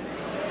sued.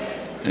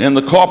 In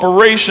the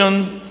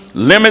corporation,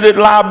 limited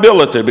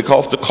liability,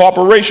 because the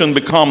corporation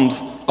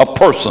becomes a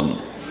person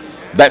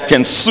that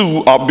can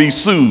sue or be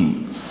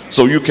sued.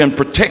 So you can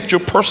protect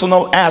your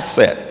personal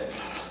asset.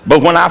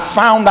 But when I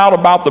found out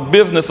about the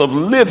business of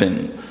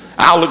living,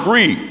 I'll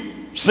agree,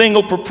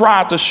 single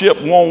proprietorship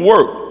won't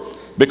work,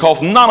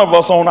 because none of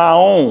us on our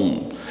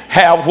own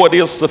have what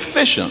is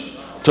sufficient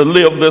to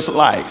live this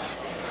life.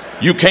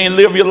 You can't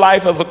live your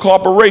life as a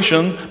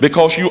corporation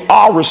because you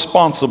are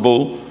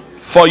responsible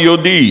for your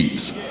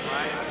deeds.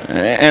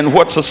 And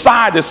what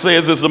society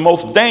says is the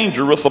most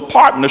dangerous, a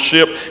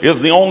partnership is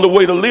the only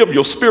way to live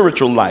your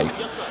spiritual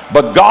life.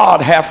 But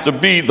God has to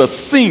be the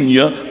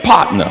senior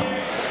partner.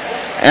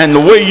 And the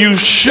way you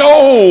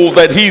show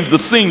that he's the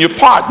senior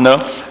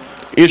partner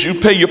is you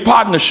pay your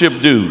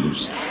partnership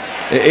dues.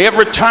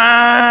 Every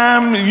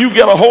time you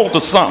get a hold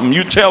of something,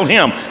 you tell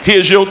him,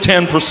 here's your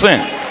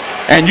 10%.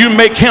 And you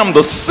make him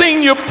the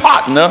senior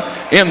partner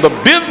in the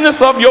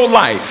business of your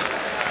life.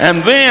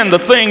 And then the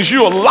things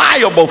you're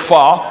liable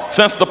for,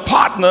 since the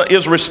partner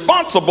is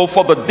responsible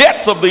for the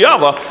debts of the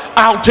other,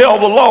 I'll tell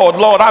the Lord,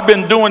 Lord, I've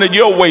been doing it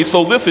your way,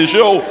 so this is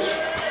your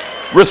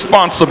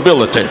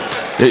responsibility.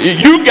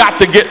 You got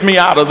to get me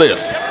out of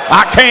this.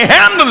 I can't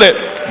handle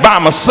it by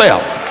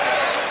myself.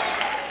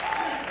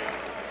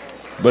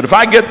 But if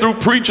I get through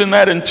preaching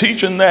that and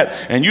teaching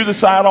that, and you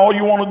decide all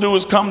you want to do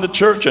is come to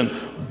church and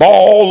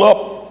ball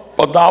up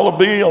a dollar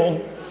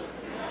bill,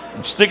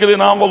 stick it in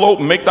an envelope,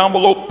 and make the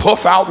envelope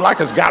puff out like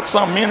it's got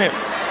something in it,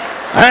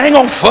 I ain't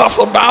gonna fuss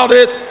about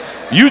it.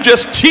 You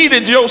just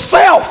cheated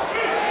yourself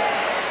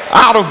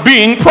out of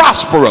being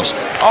prosperous.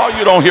 Oh,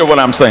 you don't hear what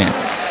I'm saying.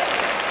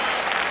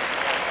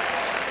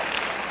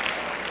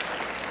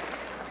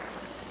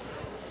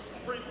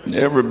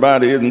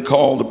 Everybody isn't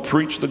called to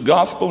preach the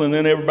gospel, and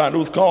then everybody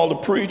who's called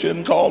to preach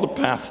isn't called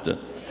to pastor.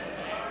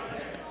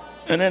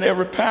 And then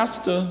every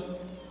pastor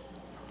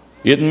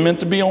isn't meant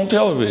to be on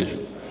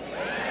television.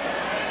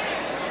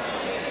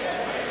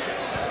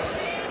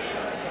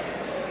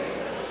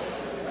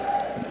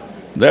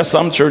 There's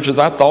some churches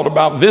I thought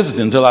about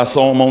visiting until I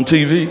saw them on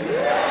TV.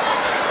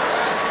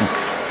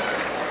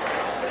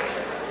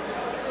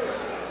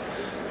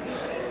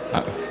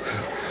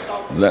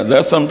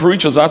 There's some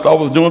preachers I thought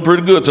was doing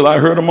pretty good till I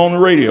heard them on the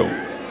radio.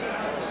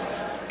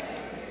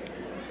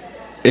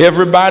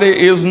 Everybody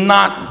is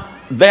not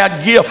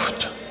their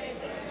gift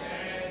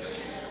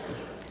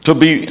to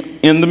be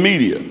in the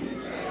media.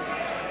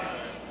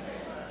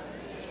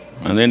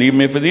 And then even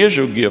if it is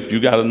your gift,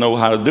 you got to know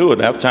how to do it.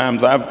 At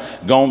times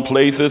I've gone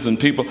places and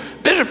people,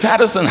 Bishop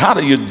Patterson, how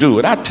do you do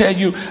it? I tell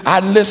you,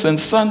 I listen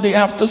Sunday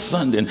after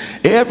Sunday. And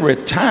every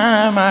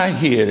time I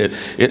hear it,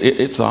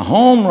 it's a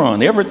home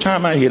run. Every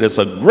time I hear it, it's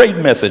a great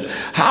message.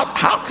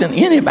 How can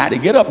anybody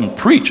get up and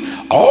preach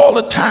all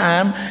the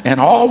time and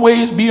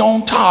always be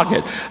on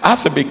target? I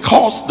said,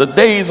 because the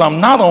days I'm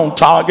not on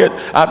target,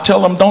 I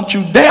tell them, don't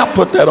you dare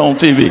put that on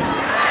TV.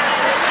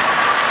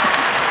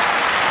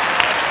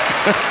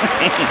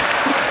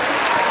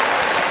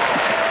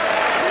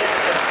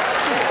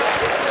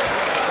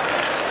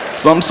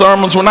 Some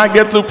sermons, when I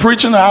get through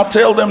preaching, I'll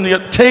tell them to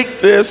take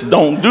this,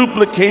 don't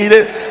duplicate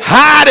it,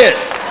 hide it.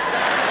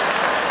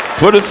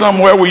 Put it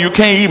somewhere where you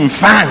can't even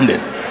find it.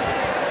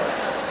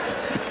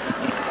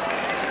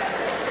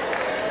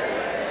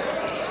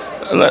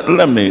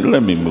 Let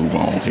me move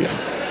on here.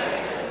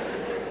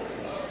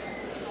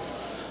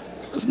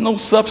 There's no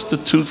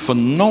substitute for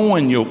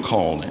knowing your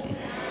calling.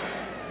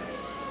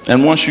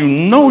 And once you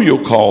know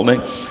your calling,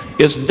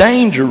 it's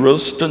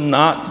dangerous to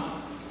not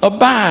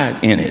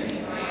abide in it.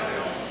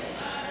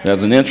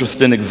 There's an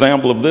interesting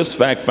example of this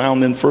fact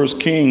found in 1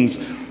 Kings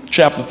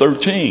chapter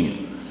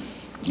 13.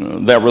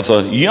 There was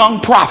a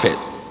young prophet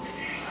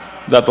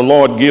that the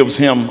Lord gives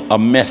him a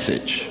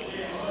message.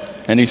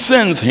 And he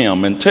sends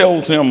him and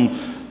tells him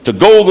to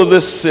go to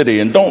this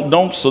city and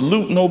don't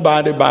salute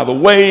nobody by the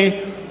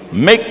way.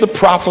 Make the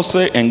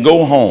prophecy and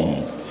go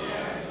home.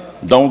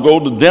 Don't go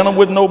to dinner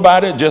with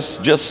nobody.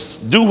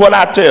 Just do what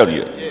I tell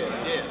you.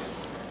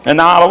 And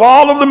out of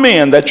all of the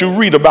men that you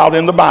read about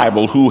in the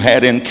Bible who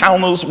had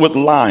encounters with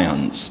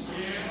lions,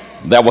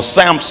 there was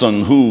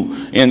Samson who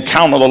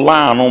encountered a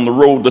lion on the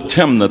road to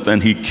Timnath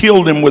and he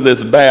killed him with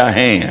his bare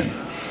hand.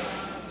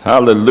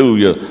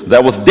 Hallelujah.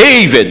 There was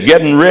David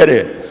getting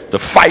ready to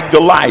fight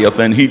Goliath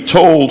and he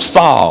told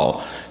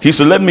Saul, he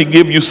said, let me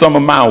give you some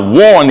of my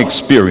warring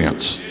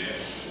experience.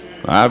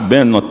 I've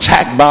been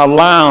attacked by a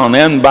lion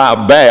and by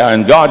a bear,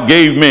 and God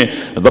gave me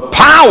the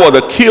power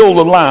to kill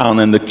the lion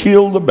and to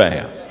kill the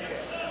bear.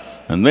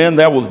 And then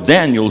there was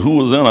Daniel, who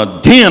was in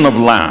a den of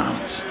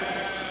lions.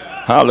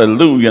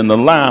 Hallelujah. And the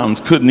lions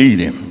couldn't eat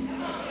him.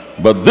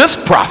 But this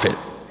prophet,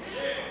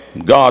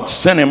 God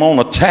sent him on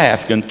a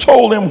task and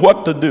told him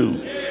what to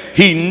do.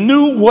 He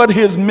knew what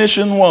his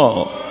mission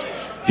was.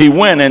 He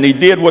went and he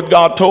did what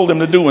God told him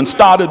to do and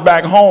started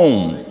back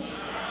home.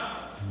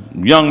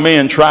 Young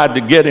men tried to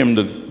get him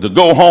to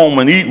go home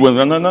and eat with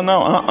him.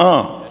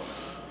 No.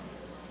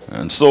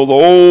 And so the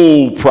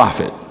old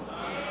prophet,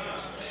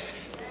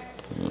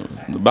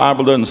 the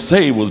Bible doesn't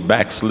say he was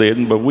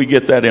backslidden, but we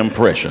get that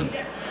impression.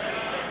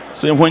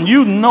 See, when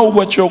you know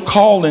what your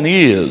calling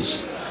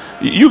is,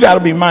 you got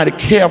to be mighty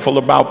careful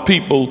about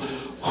people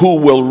who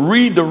will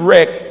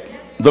redirect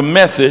the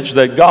message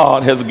that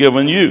God has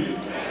given you.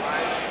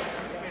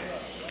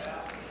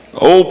 The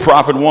old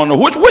prophet wondered,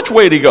 which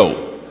way to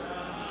go?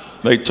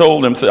 They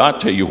told him, I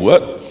tell you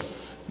what,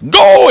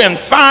 go and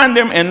find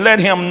him and let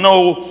him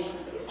know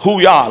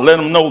who you are.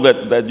 Let him know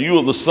that you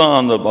are the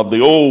son of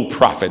the old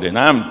prophet, and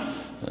I'm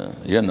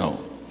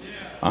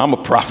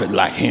a prophet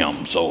like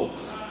him, so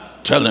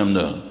tell him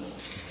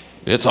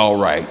it's all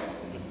right.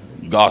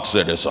 God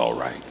said it's all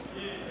right.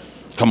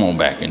 Come on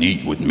back and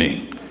eat with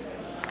me.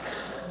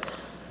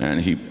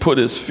 And he put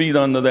his feet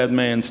under that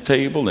man's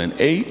table and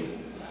ate.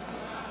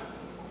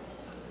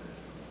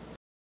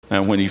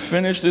 And when he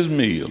finished his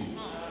meal,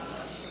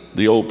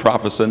 the old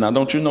prophet said, now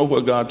don't you know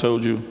what God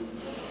told you?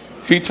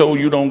 He told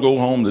you don't go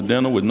home to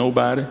dinner with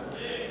nobody.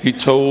 He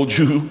told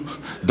you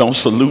don't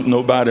salute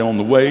nobody on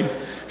the way.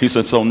 He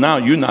said, so now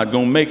you're not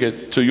going to make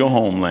it to your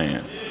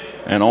homeland.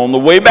 And on the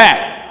way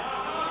back,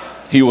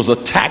 he was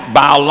attacked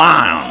by a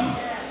lion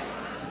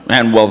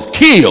and was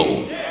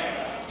killed.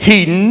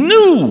 He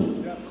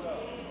knew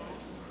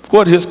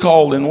what his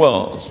calling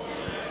was,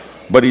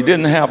 but he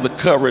didn't have the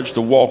courage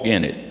to walk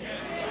in it.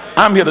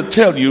 I'm here to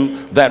tell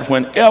you that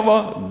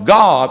whenever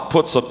God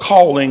puts a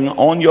calling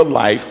on your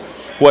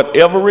life,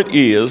 whatever it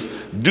is,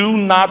 do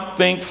not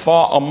think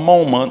for a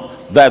moment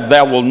that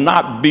there will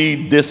not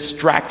be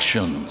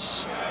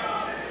distractions.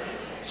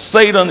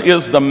 Satan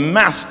is the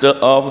master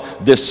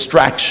of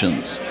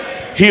distractions.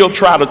 He'll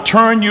try to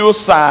turn you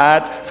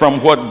aside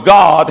from what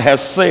God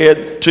has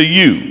said to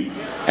you.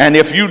 And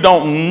if you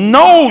don't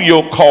know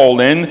your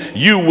calling,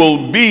 you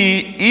will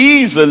be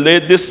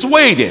easily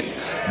dissuaded.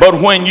 But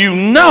when you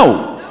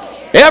know,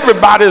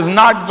 everybody's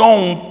not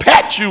going to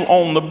pat you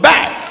on the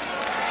back.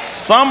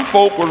 Some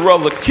folk would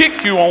rather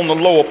kick you on the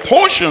lower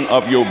portion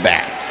of your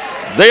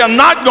back. They are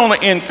not going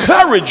to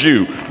encourage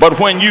you. But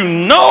when you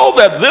know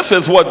that this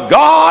is what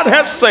God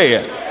has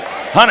said,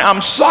 honey, I'm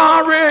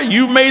sorry,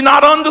 you may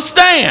not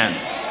understand,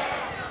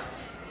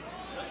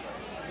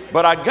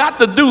 but I got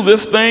to do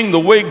this thing the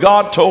way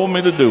God told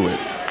me to do it.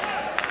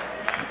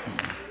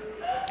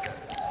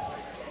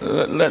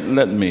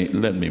 Let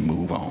me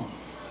move on.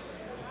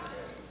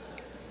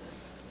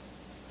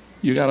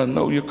 You got to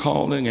know your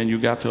calling, and you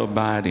got to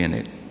abide in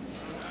it.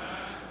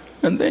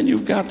 And then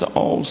you've got to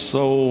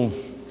also,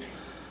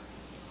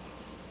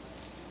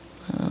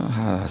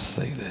 how do I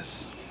say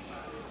this?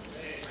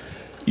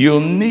 You'll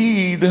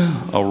need a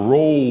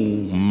role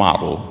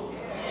model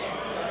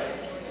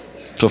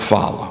to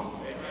follow.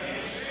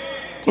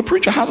 But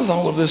preacher, how does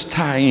all of this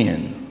tie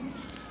in?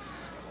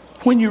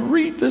 When you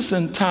read this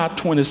entire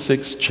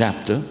 26th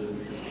chapter,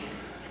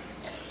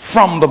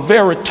 from the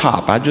very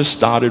top, I just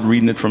started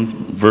reading it from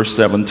verse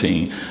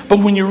 17, but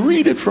when you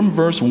read it from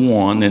verse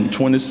 1 in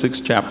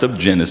 26th chapter of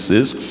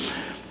Genesis,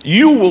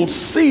 you will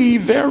see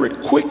very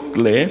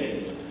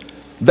quickly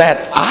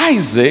that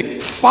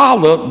Isaac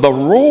followed the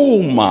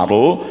role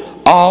model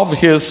of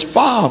his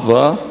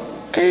father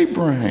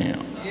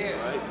Abraham.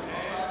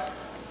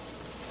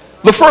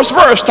 The first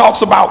verse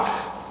talks about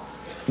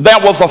there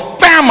was a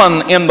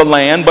famine in the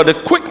land, but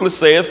it quickly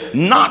says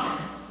not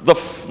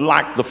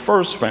like the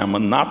first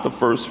famine, not the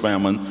first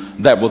famine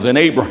that was in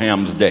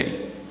Abraham's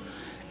day.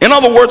 In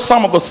other words,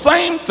 some of the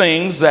same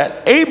things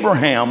that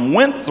Abraham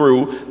went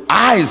through,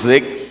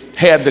 Isaac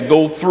had to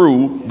go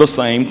through the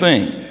same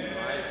thing.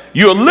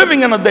 You're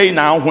living in a day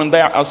now when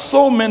there are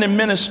so many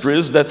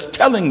ministries that's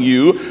telling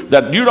you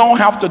that you don't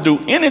have to do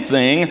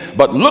anything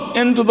but look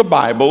into the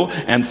Bible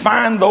and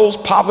find those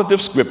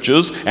positive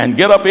scriptures and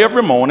get up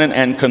every morning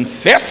and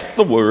confess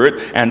the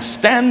word and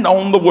stand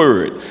on the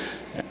word.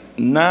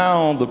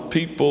 Now the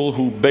people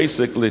who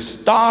basically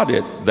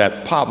started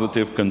that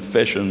positive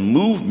confession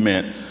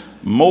movement,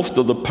 most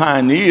of the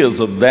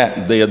pioneers of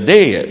that, they're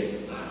dead.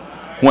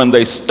 When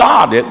they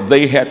started,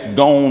 they had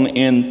gone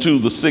into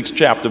the 6th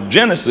chapter of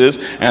Genesis,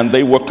 and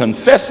they were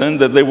confessing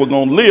that they were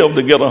going to live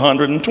to get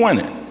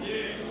 120.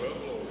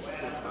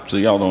 So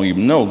y'all don't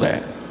even know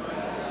that.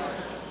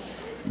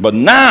 But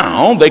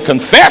now they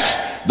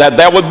confess that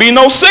there would be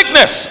no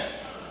sickness.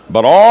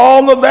 But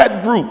all of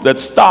that group that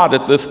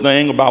started this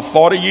thing about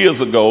 40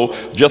 years ago,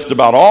 just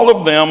about all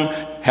of them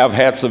have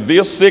had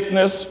severe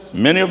sickness.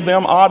 Many of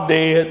them are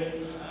dead.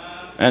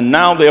 And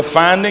now they're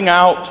finding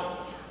out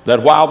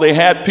that while they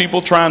had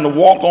people trying to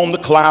walk on the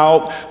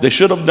cloud, they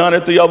should have done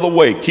it the other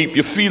way. Keep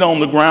your feet on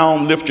the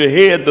ground, lift your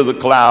head to the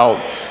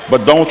cloud,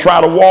 but don't try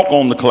to walk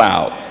on the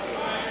cloud.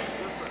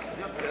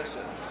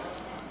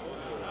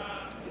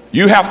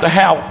 You have to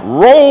have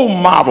role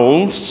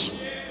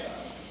models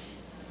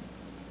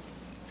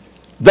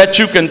that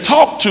you can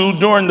talk to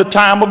during the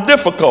time of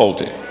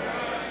difficulty.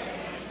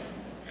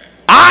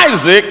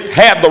 Isaac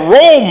had the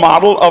role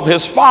model of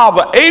his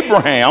father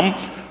Abraham,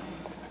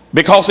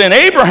 because in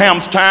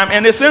Abraham's time,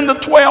 and it's in the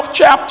 12th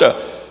chapter,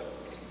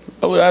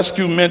 I'll ask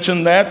you to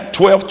mention that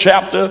 12th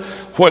chapter,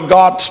 where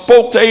God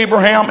spoke to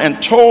Abraham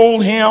and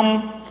told him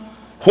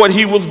what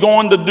he was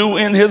going to do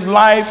in his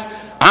life.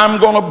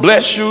 I'm going to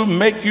bless you,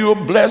 make you a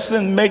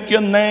blessing, make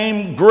your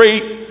name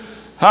great.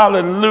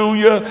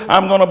 Hallelujah.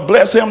 I'm going to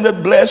bless him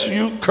that bless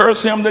you,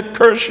 curse him that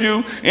curse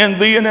you. In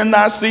thee and in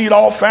thy seed,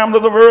 all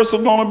families of the earth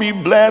are going to be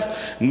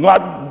blessed.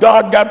 God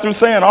got through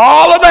saying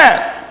all of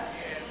that.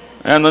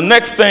 And the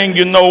next thing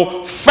you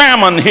know,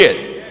 famine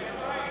hit.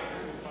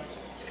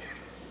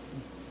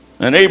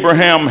 And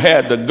Abraham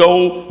had to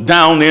go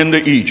down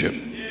into Egypt.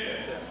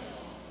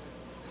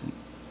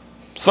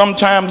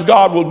 Sometimes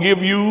God will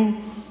give you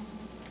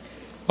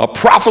a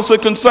prophecy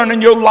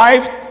concerning your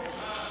life,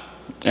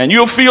 and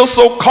you'll feel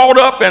so caught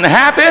up and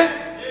happy,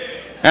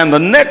 and the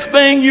next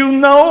thing you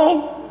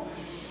know,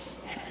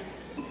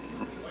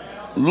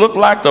 look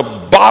like the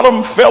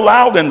bottom fell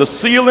out and the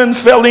ceiling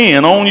fell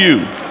in on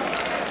you.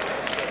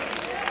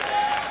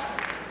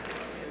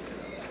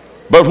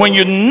 But when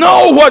you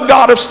know what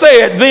God has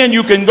said, then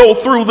you can go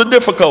through the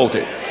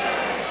difficulty.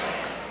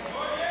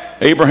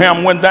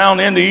 Abraham went down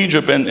into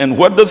Egypt, and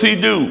what does he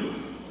do?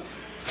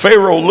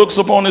 Pharaoh looks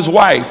upon his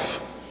wife,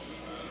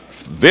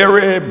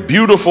 very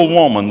beautiful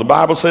woman. The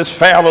Bible says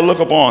fair to look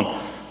upon,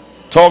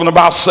 talking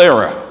about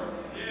Sarah.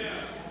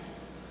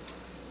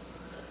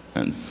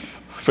 And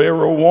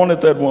Pharaoh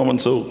wanted that woman,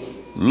 so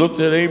looked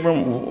at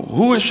Abram.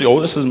 Who is she? Oh,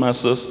 this is my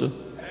sister.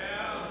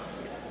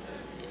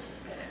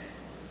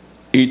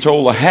 He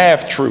told a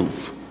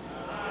half-truth.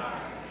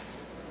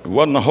 It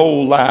wasn't a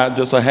whole lie,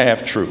 just a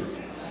half-truth,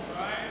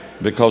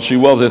 because she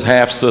was his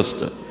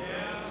half-sister.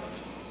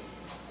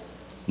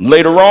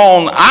 Later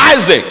on,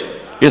 Isaac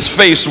is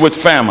faced with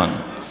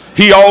famine.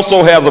 He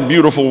also has a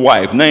beautiful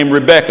wife named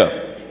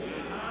Rebekah.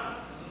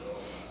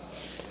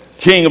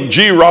 King of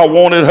Gerar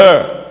wanted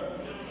her.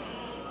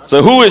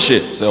 So who is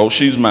she? So, oh,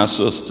 she's my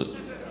sister.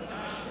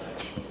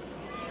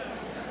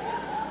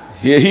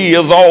 Here he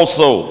is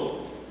also.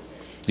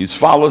 He's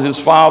followed his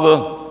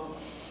father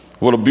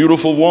with a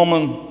beautiful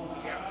woman.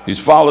 He's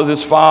followed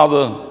his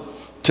father,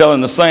 telling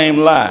the same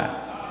lie.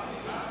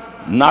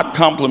 Not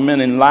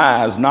complimenting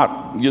lies,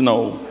 not,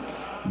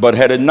 but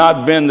had it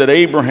not been that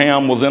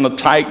Abraham was in a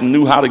tight and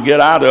knew how to get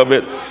out of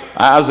it,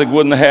 Isaac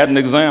wouldn't have had an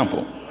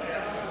example.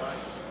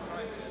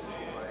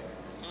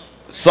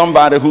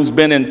 Somebody who's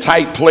been in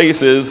tight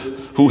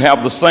places, who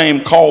have the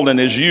same calling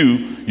as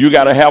you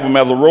got to have them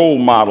as a role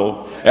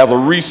model, as a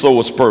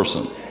resource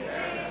person.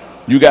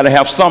 You got to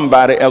have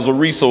somebody as a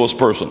resource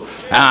person.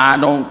 I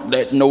don't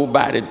let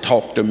nobody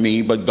talk to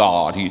me but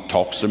God. He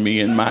talks to me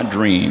in my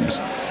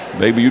dreams.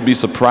 Baby, you'd be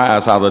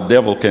surprised how the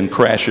devil can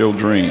crash your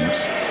dreams.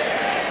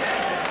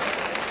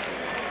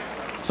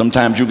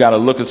 Sometimes you got to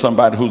look at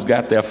somebody who's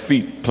got their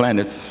feet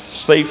planted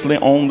safely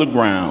on the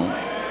ground.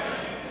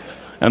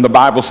 And the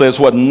Bible says,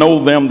 what? Know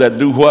them that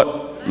do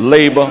what?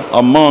 Labor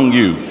among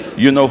you.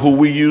 You know who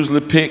we usually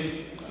pick?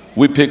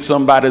 We pick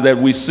somebody that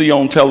we see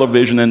on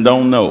television and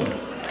don't know.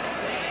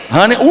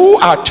 Honey,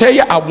 I tell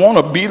you, I want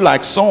to be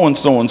like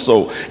so-and-so and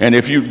so. And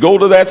if you go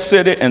to that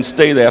city and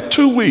stay there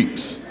 2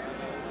 weeks,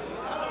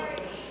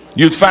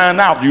 you'd find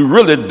out you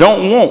really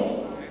don't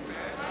want.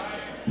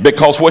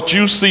 Because what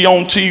you see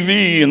on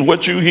TV and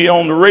what you hear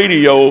on the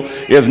radio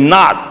is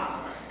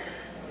not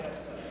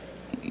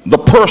the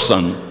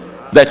person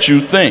that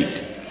you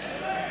think.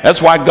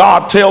 That's why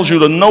God tells you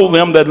to know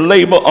them that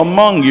labor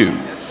among you.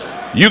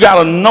 You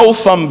got to know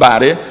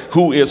somebody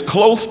who is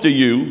close to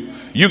you.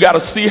 You got to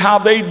see how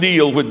they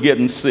deal with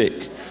getting sick.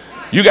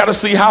 You got to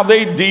see how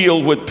they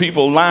deal with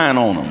people lying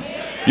on them.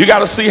 You got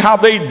to see how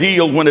they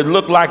deal when it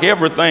looked like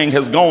everything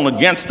has gone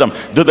against them.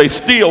 Do they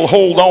still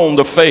hold on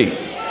to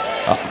faith?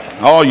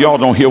 Oh, y'all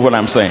don't hear what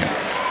I'm saying.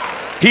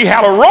 He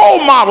had a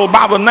role model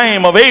by the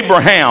name of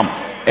Abraham.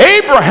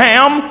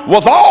 Abraham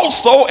was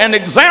also an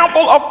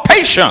example of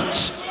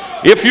patience.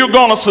 If you're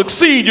going to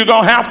succeed, you're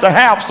going to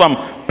have some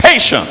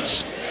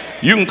patience.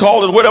 You can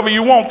call it whatever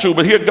you want to,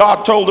 but here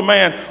God told the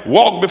man,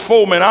 walk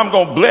before me and I'm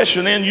going to bless you,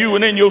 and in you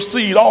and in your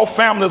seed all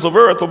families of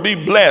earth will be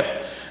blessed.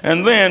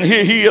 And then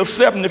here he is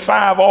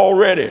 75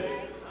 already.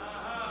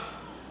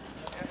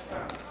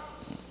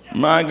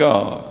 My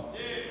God.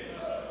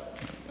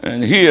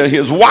 And here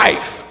his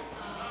wife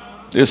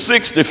is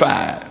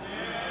 65.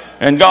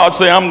 And God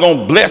said, I'm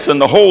going to bless,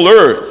 and the whole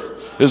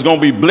earth is going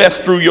to be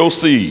blessed through your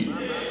seed.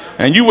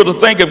 And you would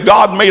think if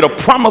God made a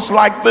promise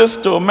like this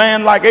to a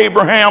man like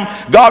Abraham,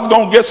 God's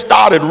going to get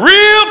started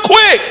real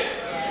quick.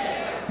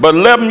 But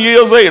 11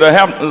 years later,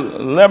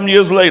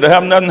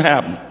 have nothing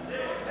happened.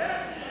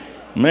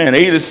 Man,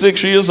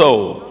 86 years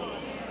old.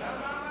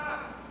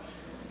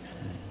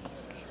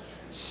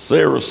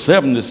 Sarah,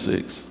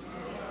 76.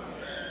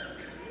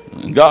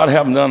 And God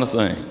haven't done a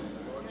thing.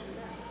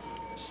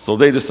 So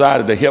they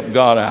decided to help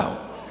God out.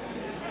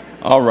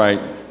 All right,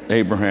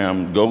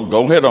 Abraham,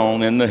 go head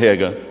on in the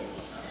Hagar.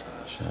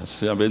 I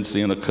see, I've been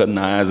seeing her cutting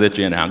eyes at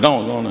you now. Go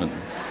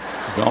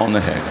on the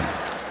Hagar.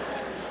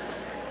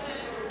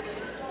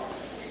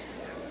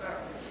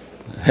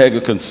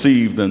 Hagar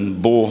conceived and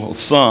bore a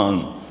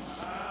son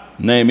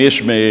named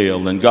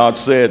Ishmael. And God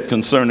said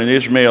concerning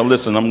Ishmael,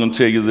 listen, I'm going to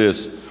tell you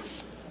this.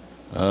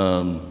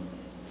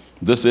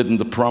 This isn't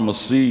the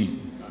promised seed,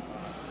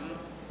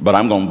 but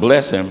I'm going to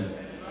bless him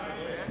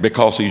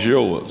because he's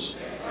yours.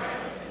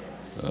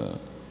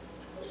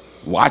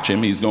 Watch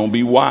him. He's going to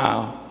be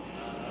wild.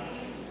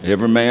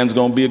 Every man's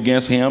going to be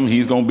against him.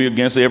 He's going to be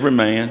against every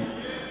man.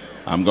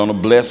 I'm going to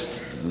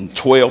bless, and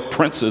 12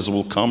 princes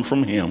will come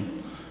from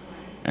him,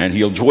 and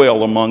he'll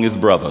dwell among his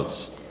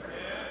brothers.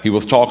 He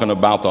was talking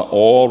about the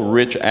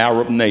oil-rich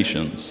Arab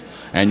nations.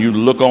 And you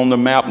look on the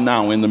map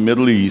now in the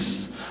Middle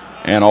East,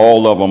 and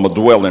all of them are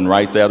dwelling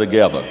right there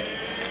together.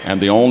 And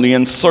the only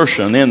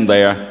insertion in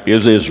there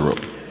is Israel.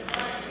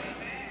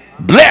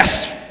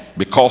 Blessed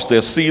because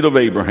they're seed of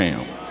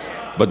Abraham.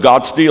 But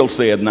God still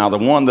said, now the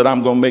one that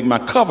I'm going to make my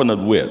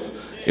covenant with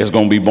is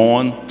going to be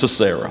born to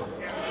Sarah.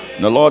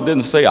 And the Lord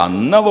didn't say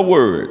another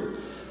word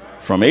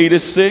from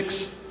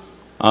 86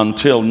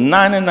 until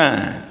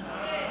 99.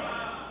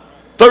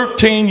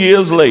 13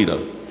 years later.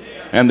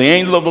 And the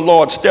angel of the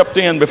Lord stepped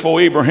in before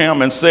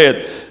Abraham and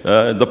said,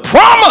 the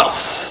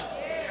promise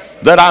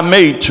that I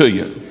made to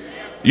you.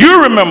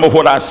 You remember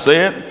what I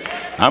said.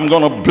 I'm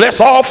going to bless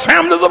all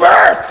families of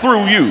earth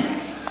through you.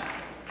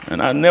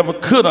 And I never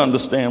could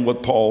understand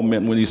what Paul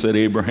meant when he said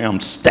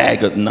Abraham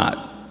staggered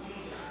not.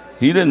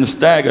 He didn't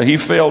stagger, he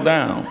fell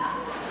down.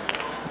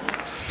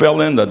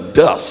 Fell in the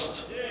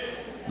dust,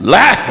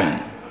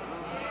 laughing.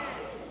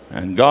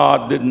 And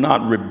God did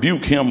not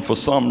rebuke him for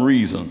some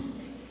reason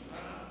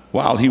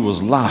while he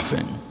was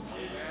laughing.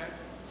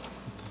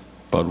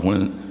 But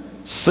when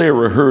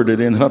Sarah heard it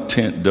in her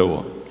tent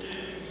door,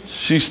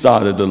 she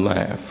started to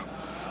laugh.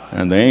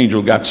 And the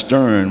angel got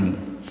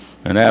stern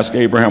and asked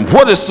Abraham,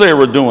 what is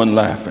Sarah doing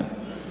laughing?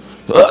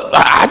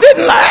 I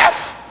didn't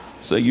laugh.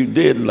 So you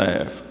did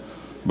laugh.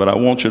 But I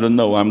want you to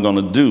know I'm going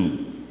to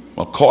do,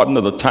 according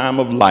to the time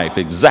of life,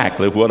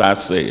 exactly what I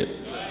said.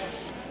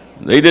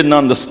 They didn't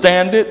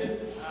understand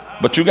it,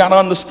 but you got to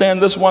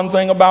understand this one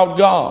thing about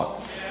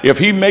God. If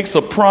he makes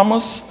a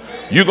promise,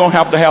 you're going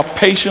to have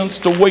patience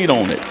to wait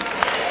on it.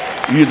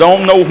 You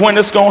don't know when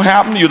it's going to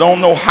happen. You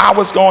don't know how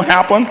it's going to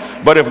happen.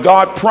 But if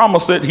God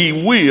promised it, he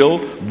will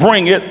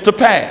bring it to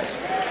pass.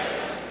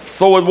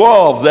 So it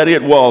was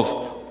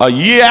a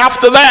year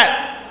after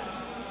that.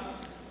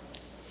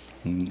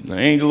 The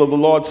angel of the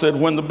Lord said,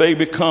 when the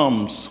baby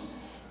comes,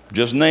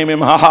 just name him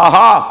ha ha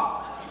ha.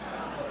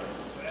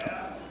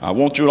 I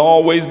want you to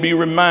always be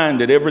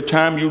reminded every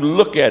time you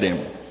look at him,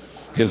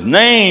 his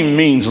name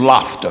means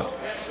laughter.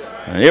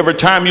 And every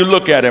time you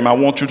look at him, I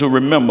want you to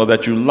remember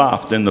that you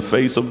laughed in the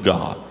face of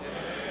God.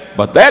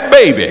 But that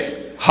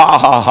baby, ha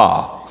ha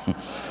ha,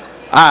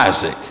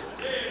 Isaac,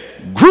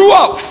 grew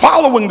up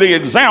following the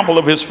example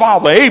of his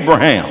father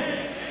Abraham.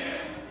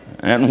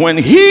 And when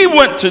he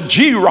went to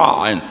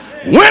Gerar and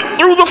went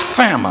through the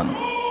famine,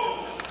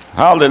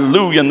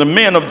 hallelujah, and the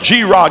men of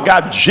Gerar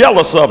got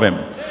jealous of him.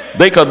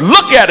 They could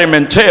look at him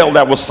and tell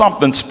there was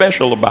something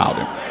special about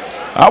him.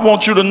 I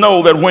want you to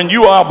know that when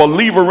you are a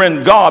believer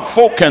in God,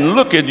 folk can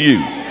look at you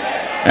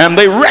and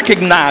they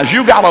recognize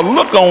you got a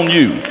look on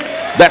you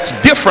that's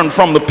different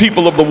from the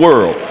people of the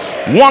world.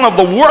 One of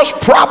the worst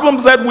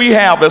problems that we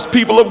have as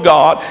people of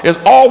God is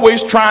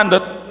always trying to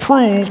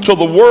prove to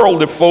the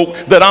worldly folk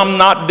that I'm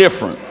not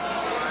different.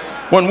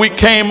 When we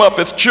came up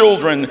as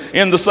children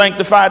in the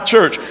sanctified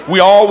church, we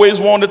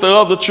always wanted the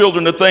other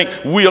children to think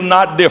we are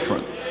not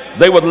different.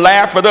 They would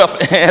laugh at us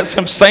as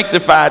some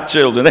sanctified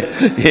children.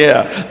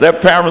 Yeah, their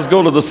parents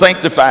go to the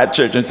sanctified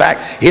church. In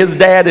fact, his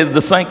dad is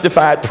the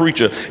sanctified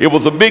preacher. It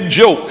was a big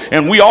joke,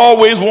 and we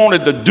always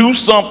wanted to do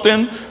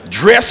something,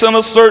 dress in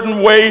a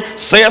certain way,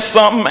 say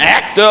something,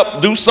 act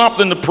up, do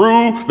something to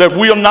prove that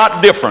we are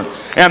not different.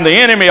 And the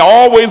enemy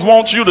always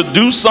wants you to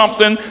do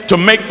something to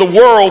make the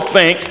world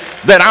think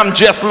that I'm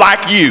just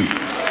like you.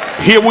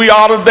 Here we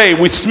are today.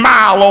 We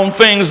smile on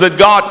things that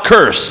God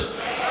cursed.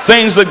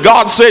 Things that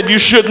God said you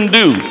shouldn't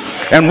do.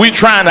 And we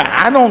trying to,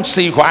 I don't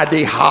see why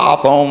they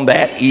hop on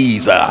that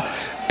either.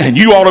 And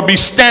you ought to be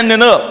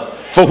standing up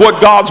for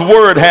what God's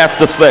word has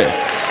to say.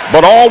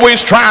 But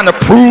always trying to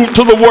prove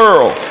to the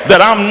world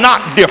that I'm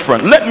not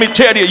different. Let me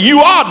tell you, you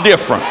are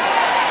different.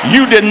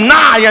 You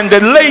deny and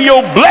delay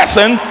your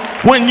blessing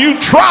when you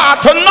try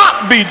to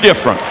not be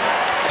different.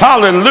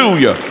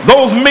 Hallelujah.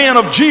 Those men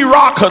of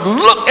Gerar could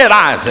look at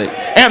Isaac,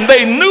 and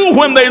they knew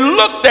when they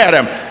looked at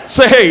him,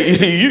 say,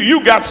 hey,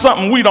 you got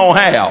something we don't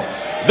have.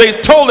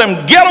 They told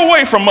him, get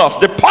away from us,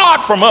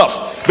 depart from us,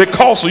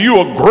 because you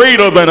are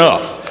greater than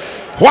us.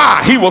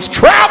 Why? He was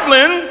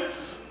traveling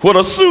with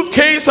a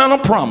suitcase and a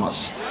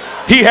promise.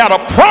 He had a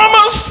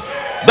promise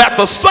that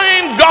the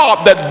same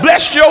God that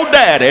blessed your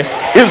daddy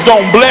is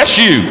going to bless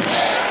you.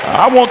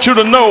 I want you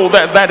to know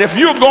that if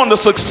you're going to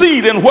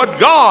succeed in what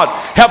God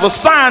has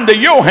assigned to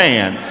your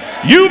hand,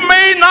 you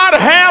may not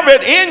have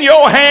it in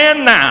your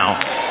hand now.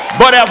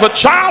 But as a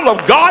child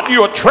of God,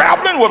 you are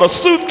traveling with a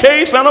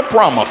suitcase and a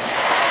promise.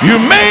 You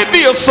may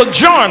be a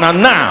sojourner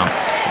now,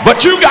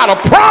 but you got a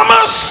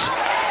promise.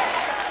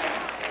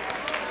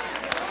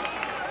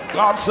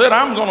 God said,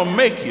 I'm going to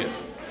make you.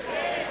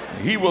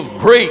 He was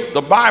great.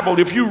 The Bible,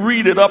 if you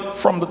read it up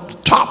from the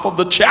top of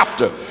the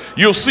chapter,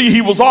 you'll see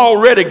he was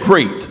already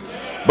great.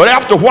 But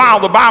after a while,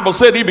 the Bible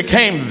said he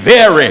became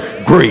very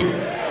great.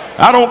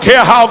 I don't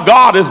care how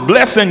God is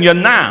blessing you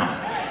now.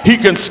 He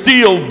can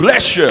still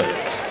bless you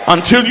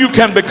until you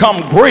can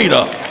become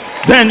greater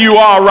than you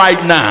are right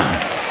now.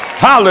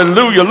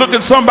 Hallelujah. Look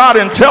at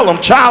somebody and tell them,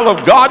 child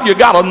of God, you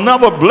got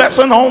another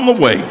blessing on the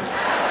way.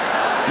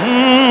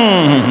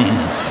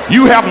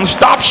 You haven't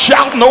stopped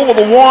shouting over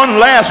the one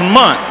last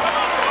month,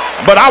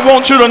 but I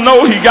want you to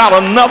know he got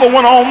another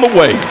one on the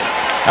way.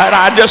 And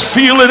I just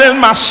feel it in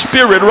my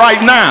spirit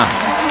right now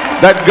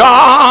that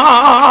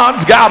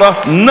God's got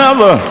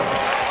another.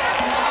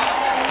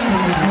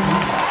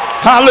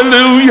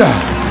 Hallelujah.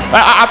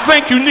 I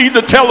think you need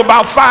to tell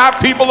about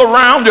 5 people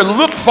around you,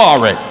 look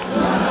for it.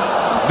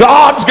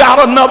 God's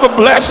got another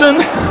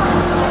blessing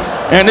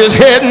and is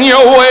heading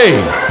your way.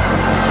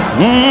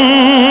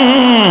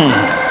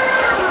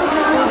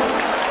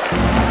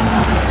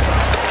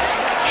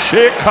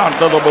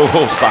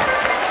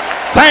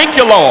 Thank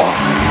you, Lord.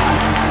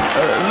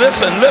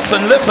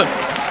 Listen.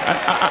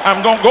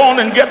 I'm going to go on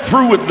and get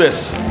through with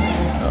this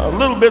a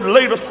little bit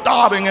later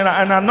starting, and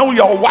I know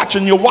y'all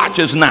watching your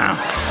watches now.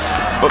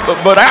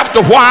 But after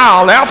a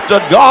while, after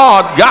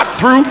God got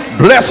through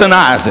blessing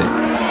Isaac,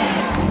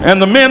 and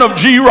the men of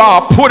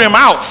Gerar put him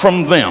out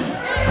from them.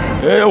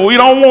 We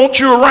don't want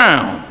you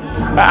around.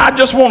 I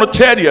just want to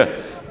tell you,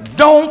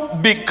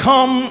 don't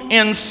become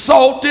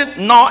insulted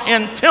nor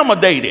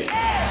intimidated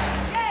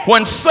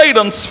when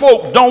Satan's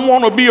folk don't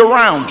want to be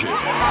around you.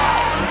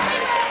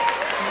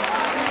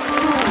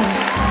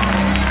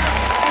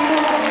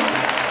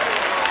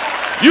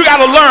 You got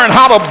to learn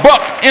how to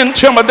buck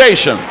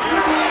intimidation.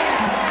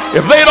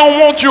 If they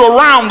don't want you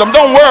around them,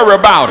 don't worry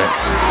about it.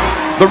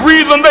 The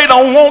reason they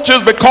don't want you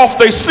is because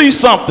they see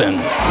something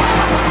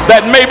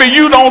that maybe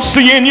you don't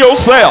see in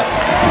yourself.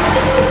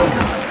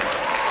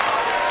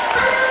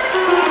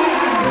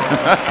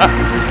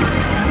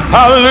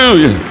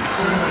 Hallelujah.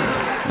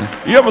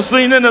 You ever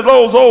seen any of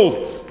those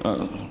old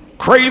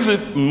crazy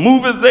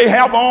movies they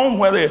have on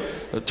where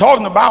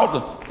talking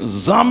about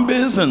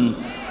zombies and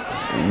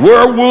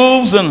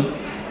werewolves,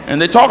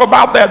 and they talk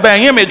about that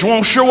their image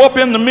won't show up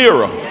in the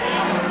mirror.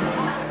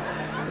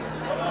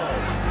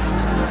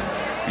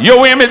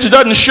 Your image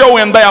doesn't show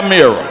in their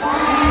mirror.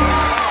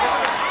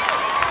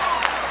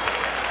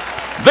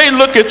 They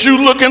look at you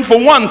looking for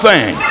one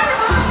thing,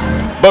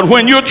 but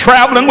when you're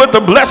traveling with the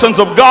blessings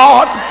of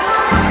God,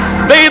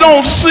 they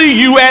don't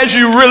see you as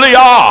you really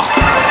are.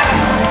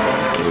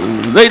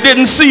 They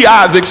didn't see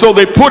Isaac, so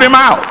they put him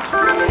out.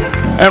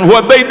 And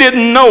what they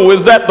didn't know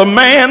is that the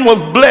man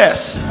was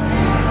blessed.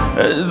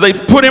 They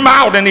put him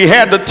out, and he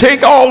had to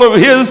take all of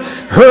his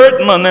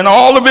herdmen and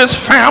all of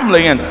his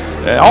family and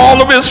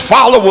all of his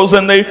followers,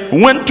 and they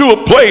went to a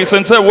place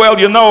and said, well,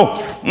 you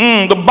know,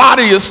 the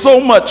body is so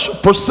much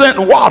percent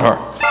water,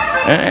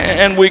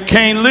 and we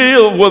can't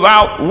live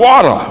without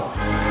water.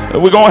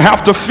 We're going to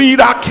have to feed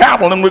our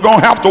cattle, and we're going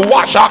to have to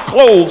wash our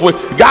clothes. We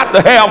got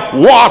to have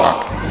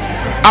water.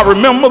 I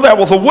remember there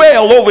was a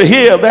well over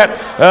here that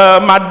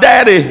my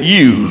daddy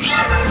used.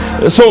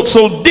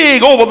 So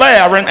dig over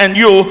there, and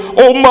you'll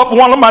open up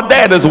one of my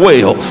daddy's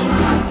wells.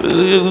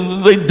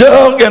 They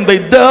dug, and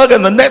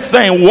the next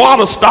thing,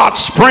 water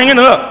starts springing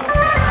up.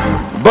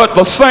 But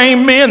the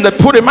same men that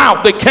put him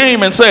out, they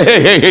came and said,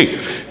 hey,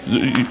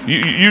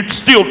 you're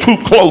still too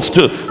close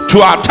to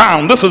our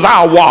town. This is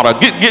our water.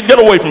 Get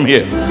away from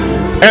here.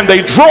 And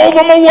they drove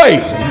him away.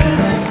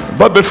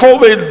 But before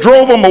they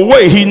drove him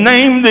away, he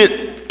named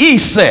it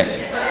Esek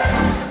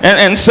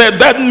and said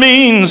that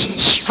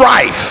means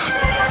strife.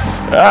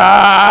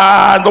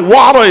 The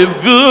water is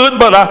good,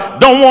 but I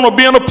don't want to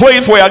be in a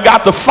place where I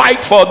got to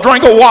fight for a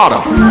drink of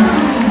water.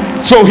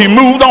 So he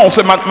moved on.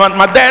 Said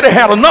my daddy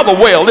had another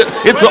well.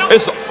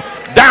 It's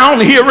down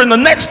here in the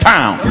next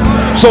town.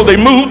 So they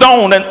moved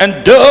on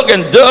and dug,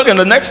 and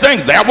the next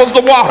thing, that was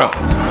the water.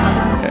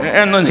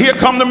 And then here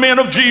come the men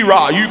of GE.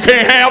 You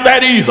can't have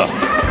that either.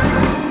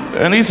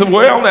 And he said,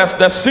 well,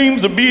 that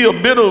seems to be a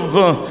bit of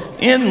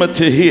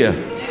enmity here.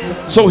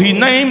 So he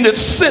named it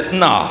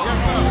Sitnah,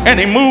 and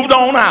he moved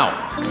on out.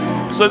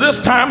 So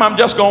this time I'm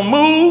just going to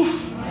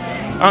move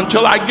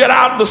until I get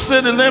out the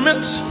city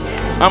limits.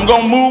 I'm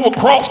going to move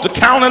across the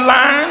county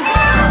line.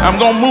 I'm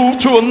going to move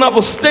to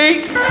another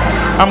state.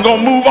 I'm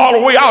going to move all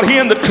the way out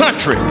here in the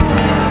country,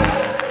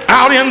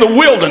 out in the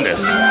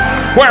wilderness,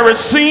 where it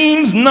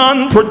seems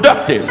none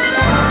productive.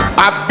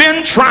 I've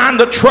been trying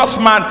to trust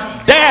my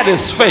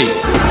daddy's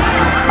faith.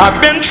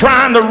 I've been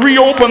trying to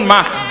reopen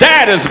my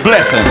daddy's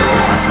blessing.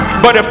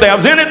 But if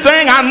there's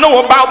anything I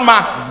know about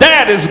my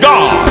daddy's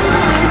God,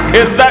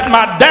 is that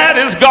my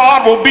daddy's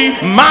God will be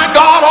my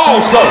God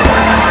also.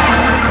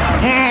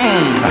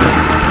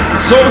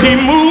 So he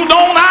moved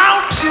on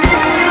out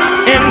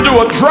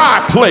into a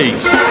dry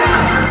place.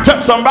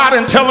 Touch somebody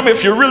and tell them,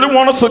 if you really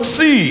want to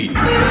succeed,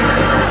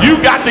 you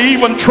got to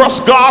even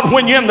trust God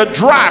when you're in the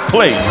dry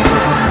place.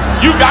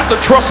 You got to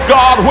trust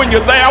God when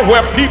you're there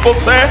where people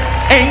say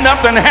ain't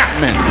nothing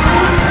happening.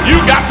 You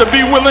got to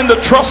be willing to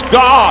trust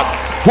God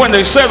when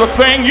they say the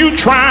thing you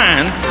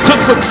trying to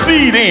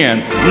succeed in,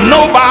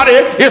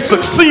 nobody is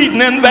succeeding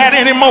in that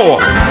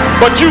anymore.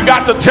 But you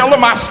got to tell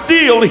them, I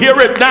still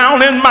hear it down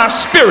in my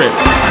spirit.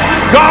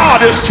 God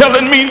is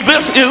telling me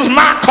this is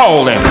my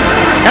calling.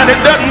 And it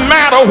doesn't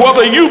matter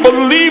whether you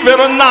believe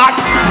it or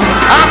not.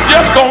 I'm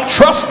just going to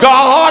trust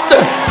God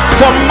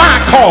for my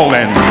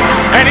calling.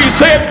 And he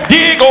said,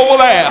 dig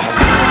over there.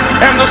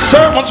 And the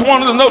servants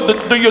wanted to know,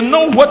 do you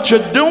know what you're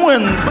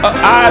doing,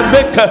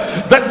 Isaac?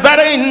 That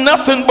ain't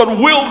nothing but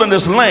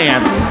wilderness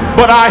land.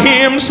 But I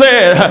hear him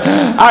say,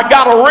 I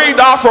got a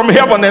radar from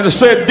heaven and it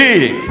said,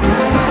 dig.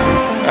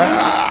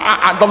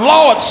 The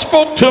Lord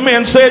spoke to me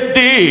and said,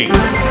 dig.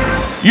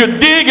 You're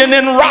digging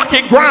in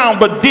rocky ground,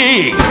 but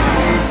dig.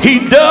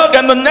 He dug,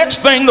 and the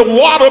next thing, the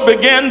water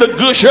began to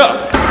gush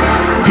up.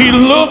 He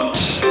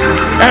looked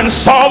and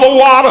saw the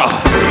water,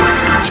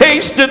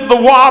 tasted the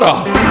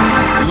water,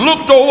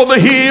 looked over the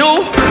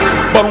hill,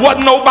 but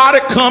wasn't nobody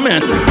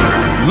coming.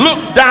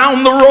 Looked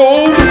down the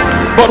road,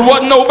 but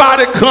wasn't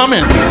nobody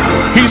coming.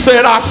 He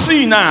said, I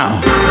see now.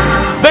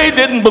 They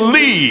didn't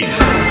believe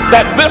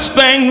that this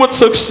thing would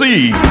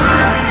succeed.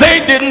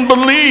 They didn't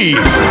believe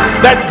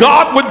that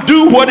God would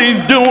do what he's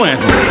doing.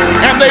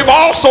 And they've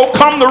also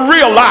come to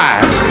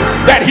realize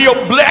that he'll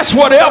bless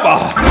whatever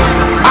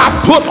I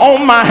put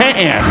on my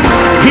hand.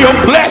 He'll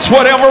bless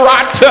whatever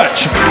I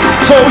touch.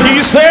 So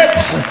he said,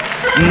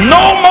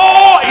 no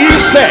more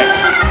Esek,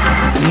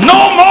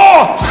 no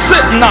more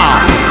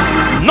Sitnah,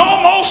 no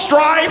more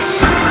strife,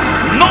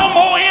 no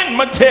more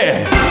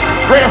enmity.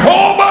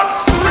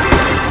 Rehoboth,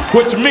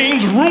 which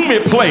means roomy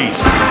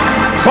place.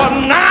 For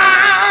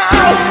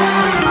now,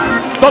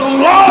 the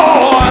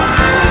Lord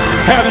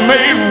has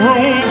made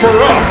room for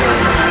us.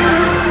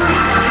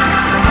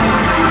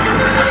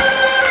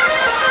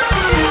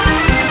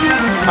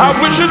 I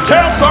wish you'd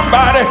tell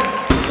somebody,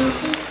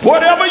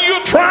 whatever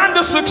you're trying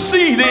to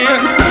succeed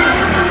in,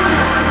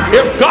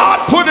 if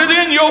God put it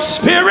in your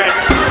spirit,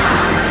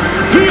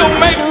 he'll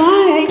make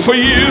room for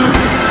you.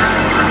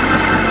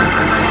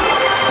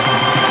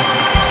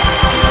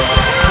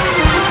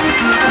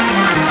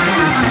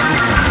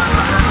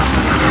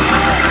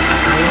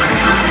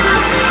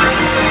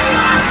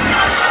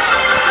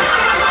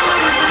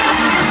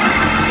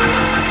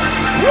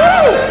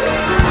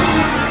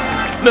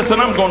 Listen,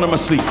 I'm going to my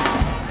seat.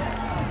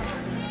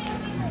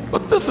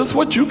 But this is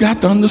what you got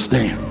to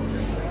understand.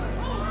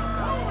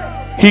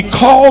 He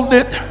called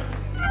it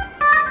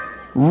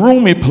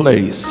roomy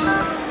place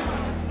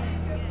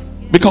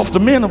because the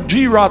men of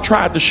G-Rod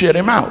tried to shut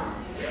him out.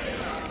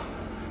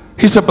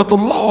 He said, but the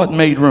Lord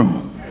made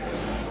room.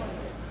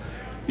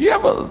 You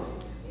ever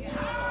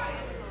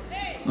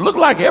look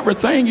like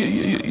everything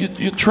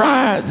you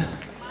tried,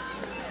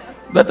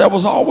 that there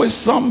was always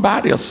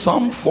somebody or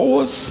some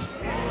force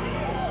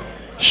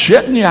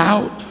shutting you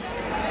out?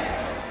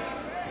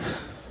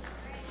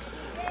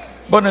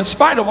 But in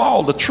spite of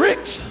all the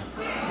tricks,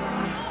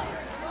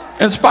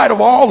 in spite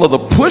of all of the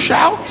push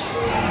outs,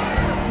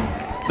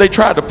 they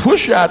tried to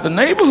push you out the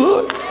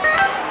neighborhood.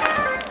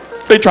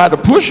 They tried to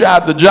push you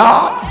out the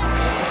job.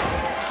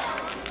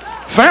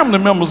 Family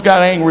members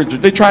got angry.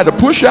 They tried to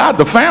push you out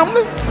the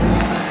family.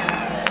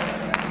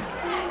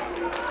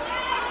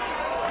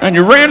 And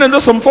you ran into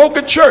some folk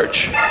at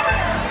church.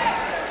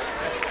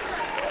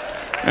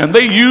 And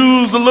they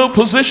used the little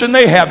position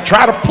they have,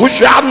 try to push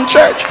you out in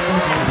church.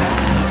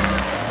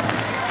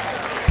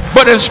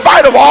 But in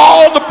spite of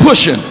all the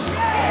pushing,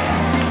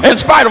 in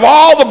spite of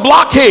all the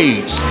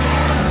blockades,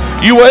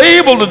 you were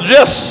able to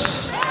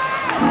just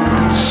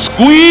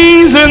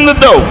squeeze in the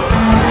door.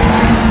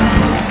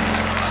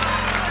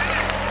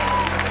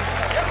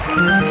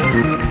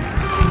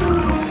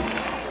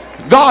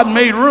 God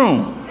made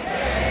room.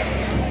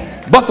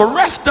 But the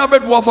rest of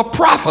it was a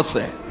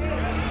prophecy.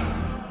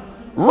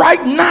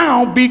 Right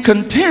now, be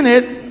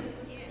contented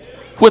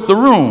with the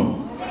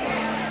room.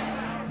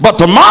 But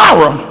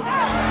tomorrow,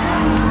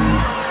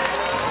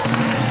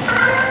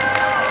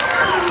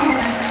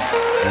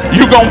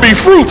 you're going to be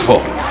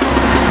fruitful.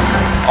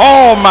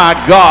 Oh my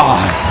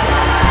God.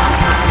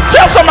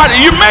 Tell somebody,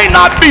 you may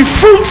not be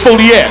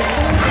fruitful yet,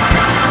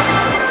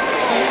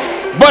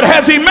 but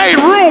has he made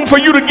room for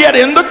you to get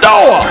in the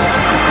door?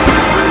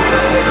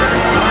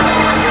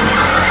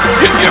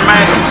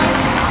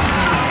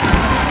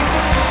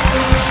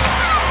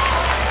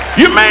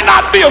 You may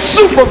not be a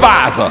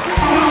supervisor.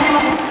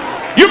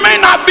 You may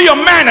not be a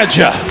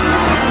manager.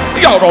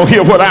 Y'all don't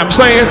hear what I'm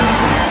saying.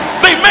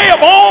 They may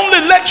have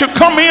only let you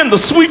come in to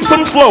sweep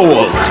some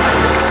floors.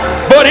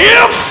 But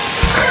if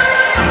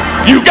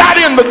you got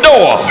in the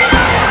door,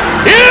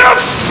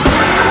 if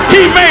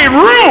he made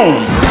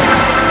room,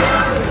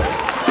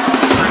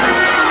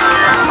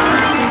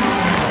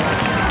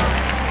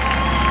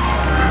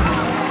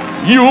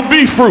 you'll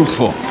be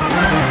fruitful.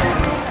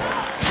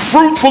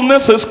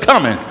 Fruitfulness is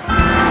coming.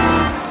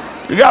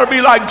 You got to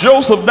be like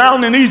Joseph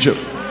down in Egypt.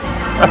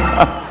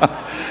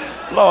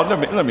 Lord,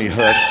 let me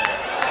hush.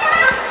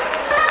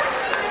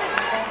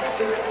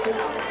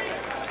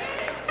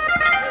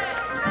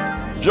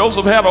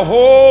 Joseph had a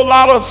whole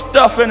lot of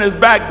stuff in his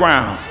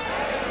background.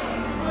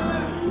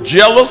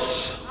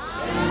 Jealous,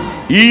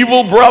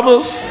 evil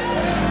brothers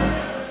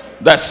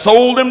that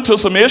sold him to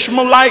some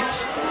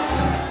Ishmaelites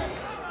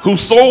who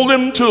sold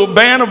him to a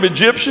band of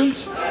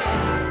Egyptians.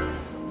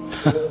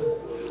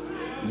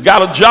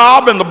 Got a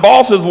job and the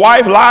boss's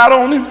wife lied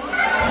on him.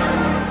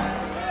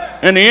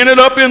 And he ended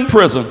up in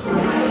prison.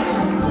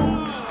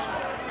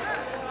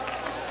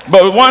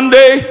 But one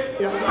day,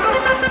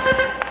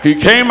 he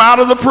came out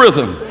of the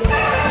prison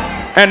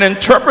and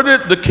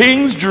interpreted the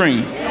king's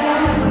dream.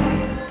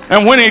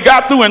 And when he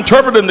got through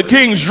interpreting the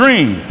king's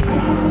dream,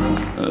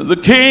 the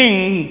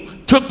king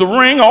took the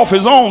ring off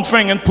his own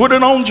finger and put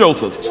it on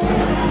Joseph's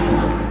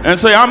and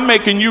say, I'm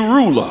making you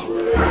ruler.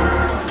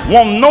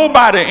 Won't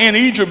nobody in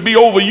Egypt be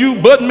over you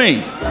but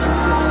me.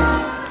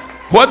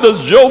 What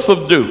does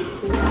Joseph do?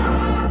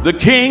 The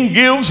king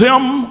gives him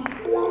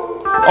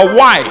a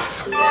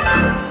wife,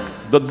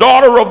 the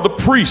daughter of the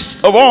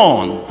priest of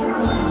On,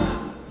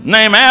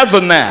 named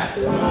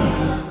Asenath.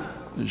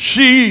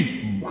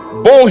 She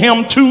bore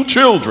him 2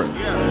 children.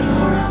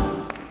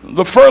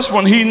 The first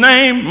one he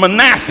named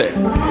Manasseh.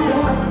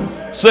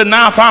 Said,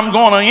 now if I'm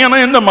going to enter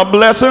into my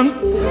blessing,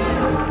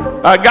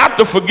 I got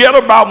to forget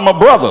about my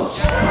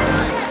brothers.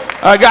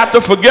 I got to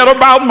forget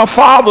about my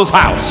father's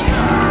house.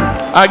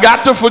 I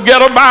got to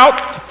forget about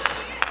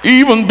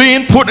even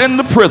being put in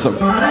the prison.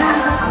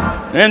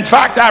 In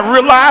fact, I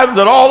realized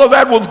that all of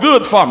that was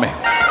good for me.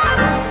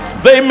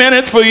 They meant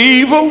it for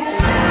evil,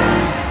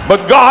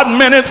 but God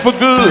meant it for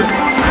good.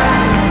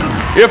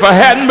 If I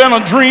hadn't been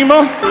a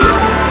dreamer,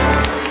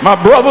 my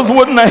brothers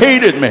wouldn't have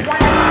hated me.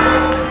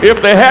 If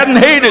they hadn't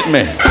hated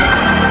me,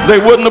 they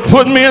wouldn't have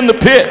put me in the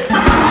pit.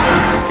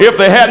 If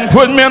they hadn't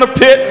put me in a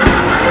pit,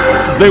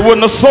 they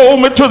wouldn't have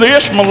sold me to the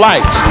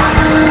Ishmaelites.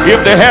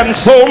 If they hadn't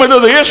sold me to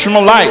the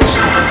Ishmaelites,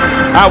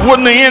 I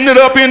wouldn't have ended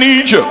up in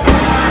Egypt.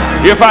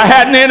 If I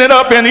hadn't ended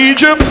up in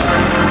Egypt,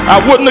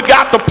 I wouldn't have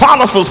got to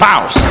Potiphar's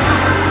house.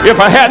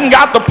 If I hadn't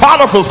got to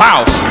Potiphar's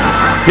house,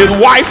 his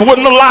wife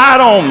wouldn't have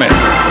lied on me.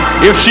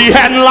 If she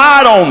hadn't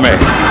lied on me,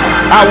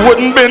 I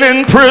wouldn't have been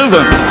in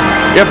prison.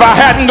 If I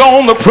hadn't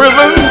gone to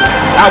prison,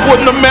 I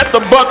wouldn't have met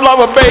the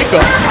butler or the baker.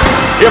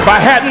 If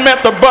I hadn't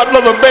met the butler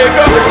or the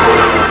baker,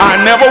 I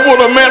never would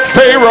have met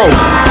Pharaoh.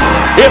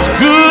 It's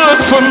good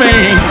for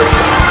me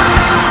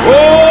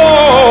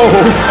Oh,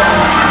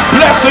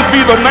 blessed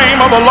be the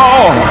name of the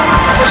Lord.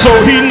 So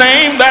he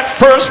named that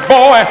first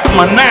boy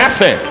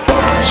Manasseh.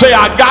 Say,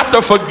 I got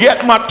to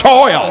forget my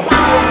toil.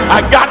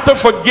 I got to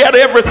forget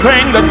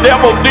everything the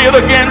devil did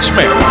against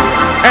me.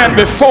 And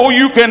before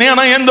you can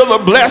enter into the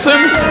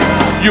blessing,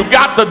 you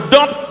got to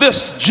dump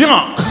this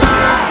junk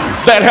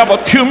that have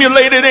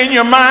accumulated in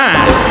your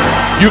mind.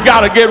 You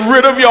got to get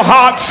rid of your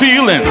hard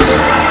feelings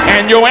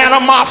and your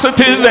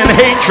animosities and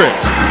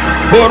hatreds.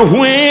 But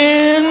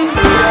when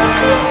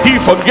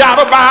he forgot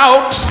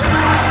about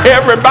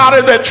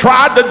everybody that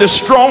tried to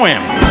destroy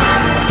him,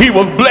 he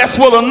was blessed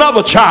with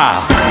another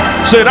child.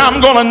 Said, I'm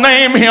going to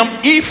name him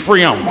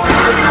Ephraim,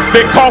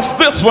 because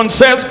this one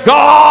says,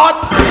 God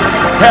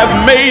has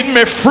made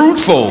me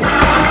fruitful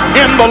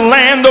in the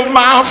land of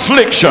my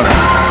affliction.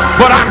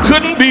 But I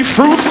couldn't be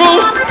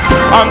fruitful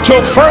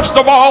until first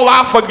of all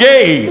I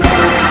forgave.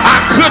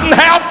 I couldn't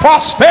have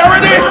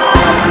prosperity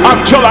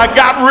until I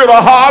got rid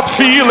of hard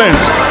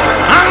feelings.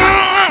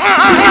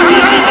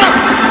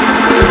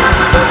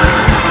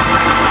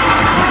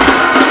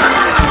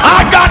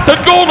 I got to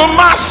go to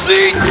my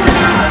seat,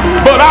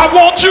 but I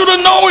want you to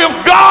know, if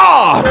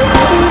God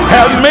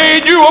has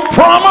made you a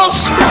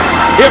promise,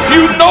 if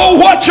you know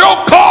what your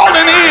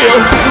calling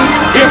is,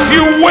 if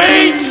you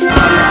wait,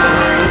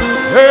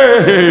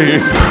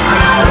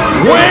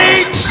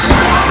 wait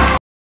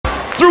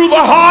through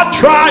the hard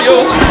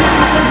trials,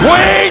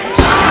 wait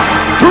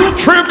through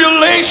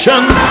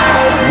tribulation,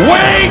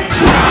 wait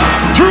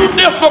through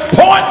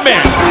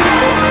disappointment,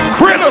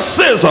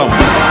 criticism,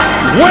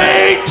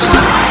 wait,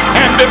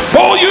 and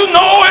before you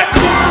know it,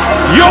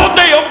 your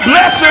day of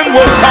blessing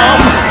will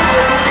come.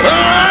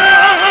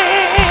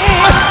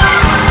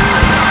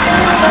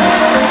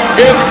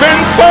 It's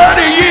been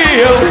 30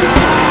 years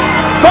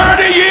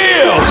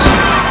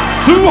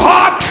through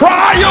hard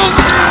trials,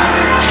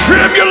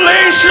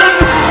 tribulation,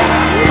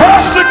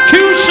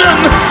 persecution,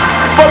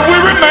 but we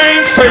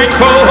remain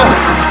faithful.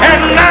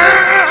 And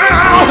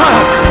now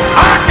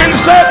I can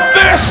say,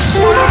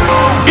 this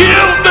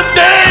is the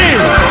day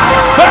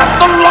that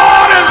the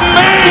Lord has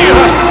made.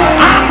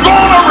 I'm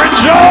gonna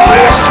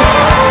rejoice.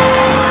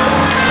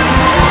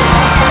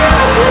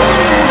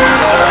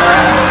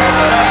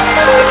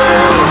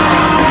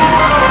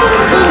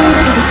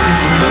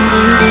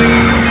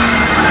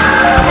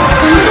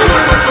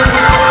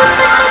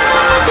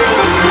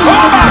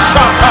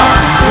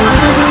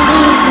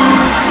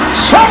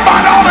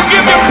 Somebody ought to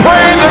give him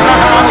praise in the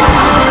house.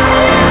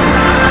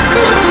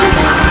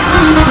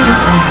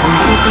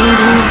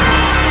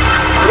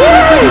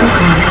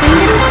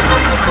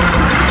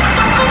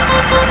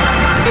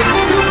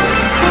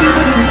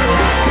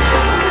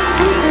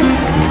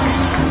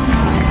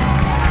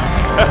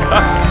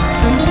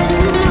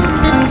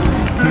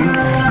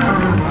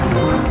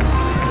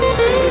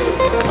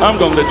 I'm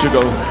gonna let you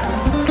go,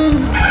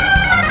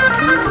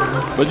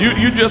 but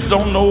you just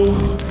don't know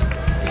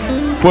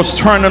what's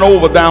turning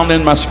over down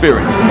in my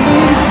spirit.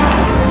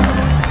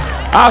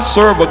 I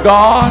serve a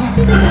God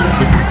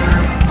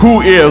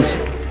who is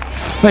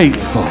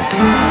faithful.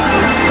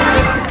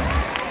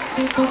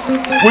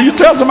 Will you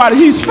tell somebody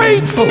he's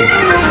faithful?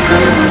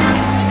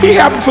 He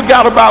haven't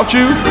forgot about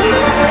you.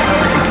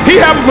 He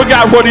haven't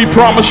forgot what he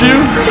promised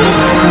you.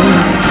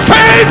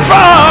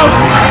 Faithful.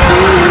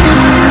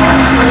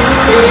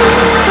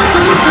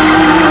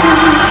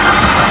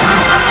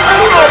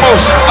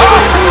 Almost.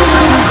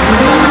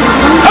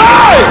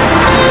 Hey!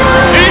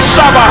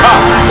 Ishabaha.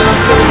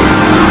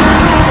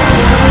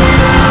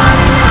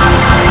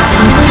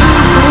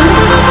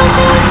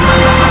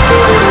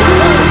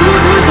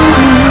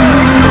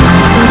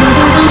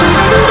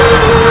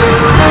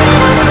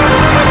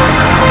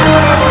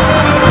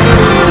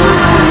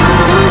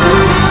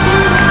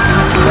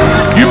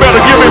 You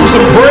better give him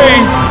some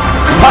praise.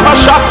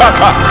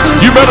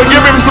 You better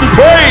give him some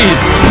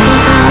praise.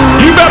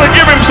 You better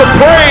give him some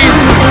praise.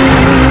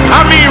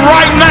 I mean,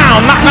 right now.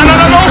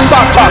 No,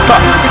 satata.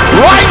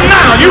 Right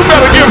now, you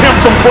better give him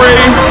some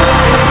praise.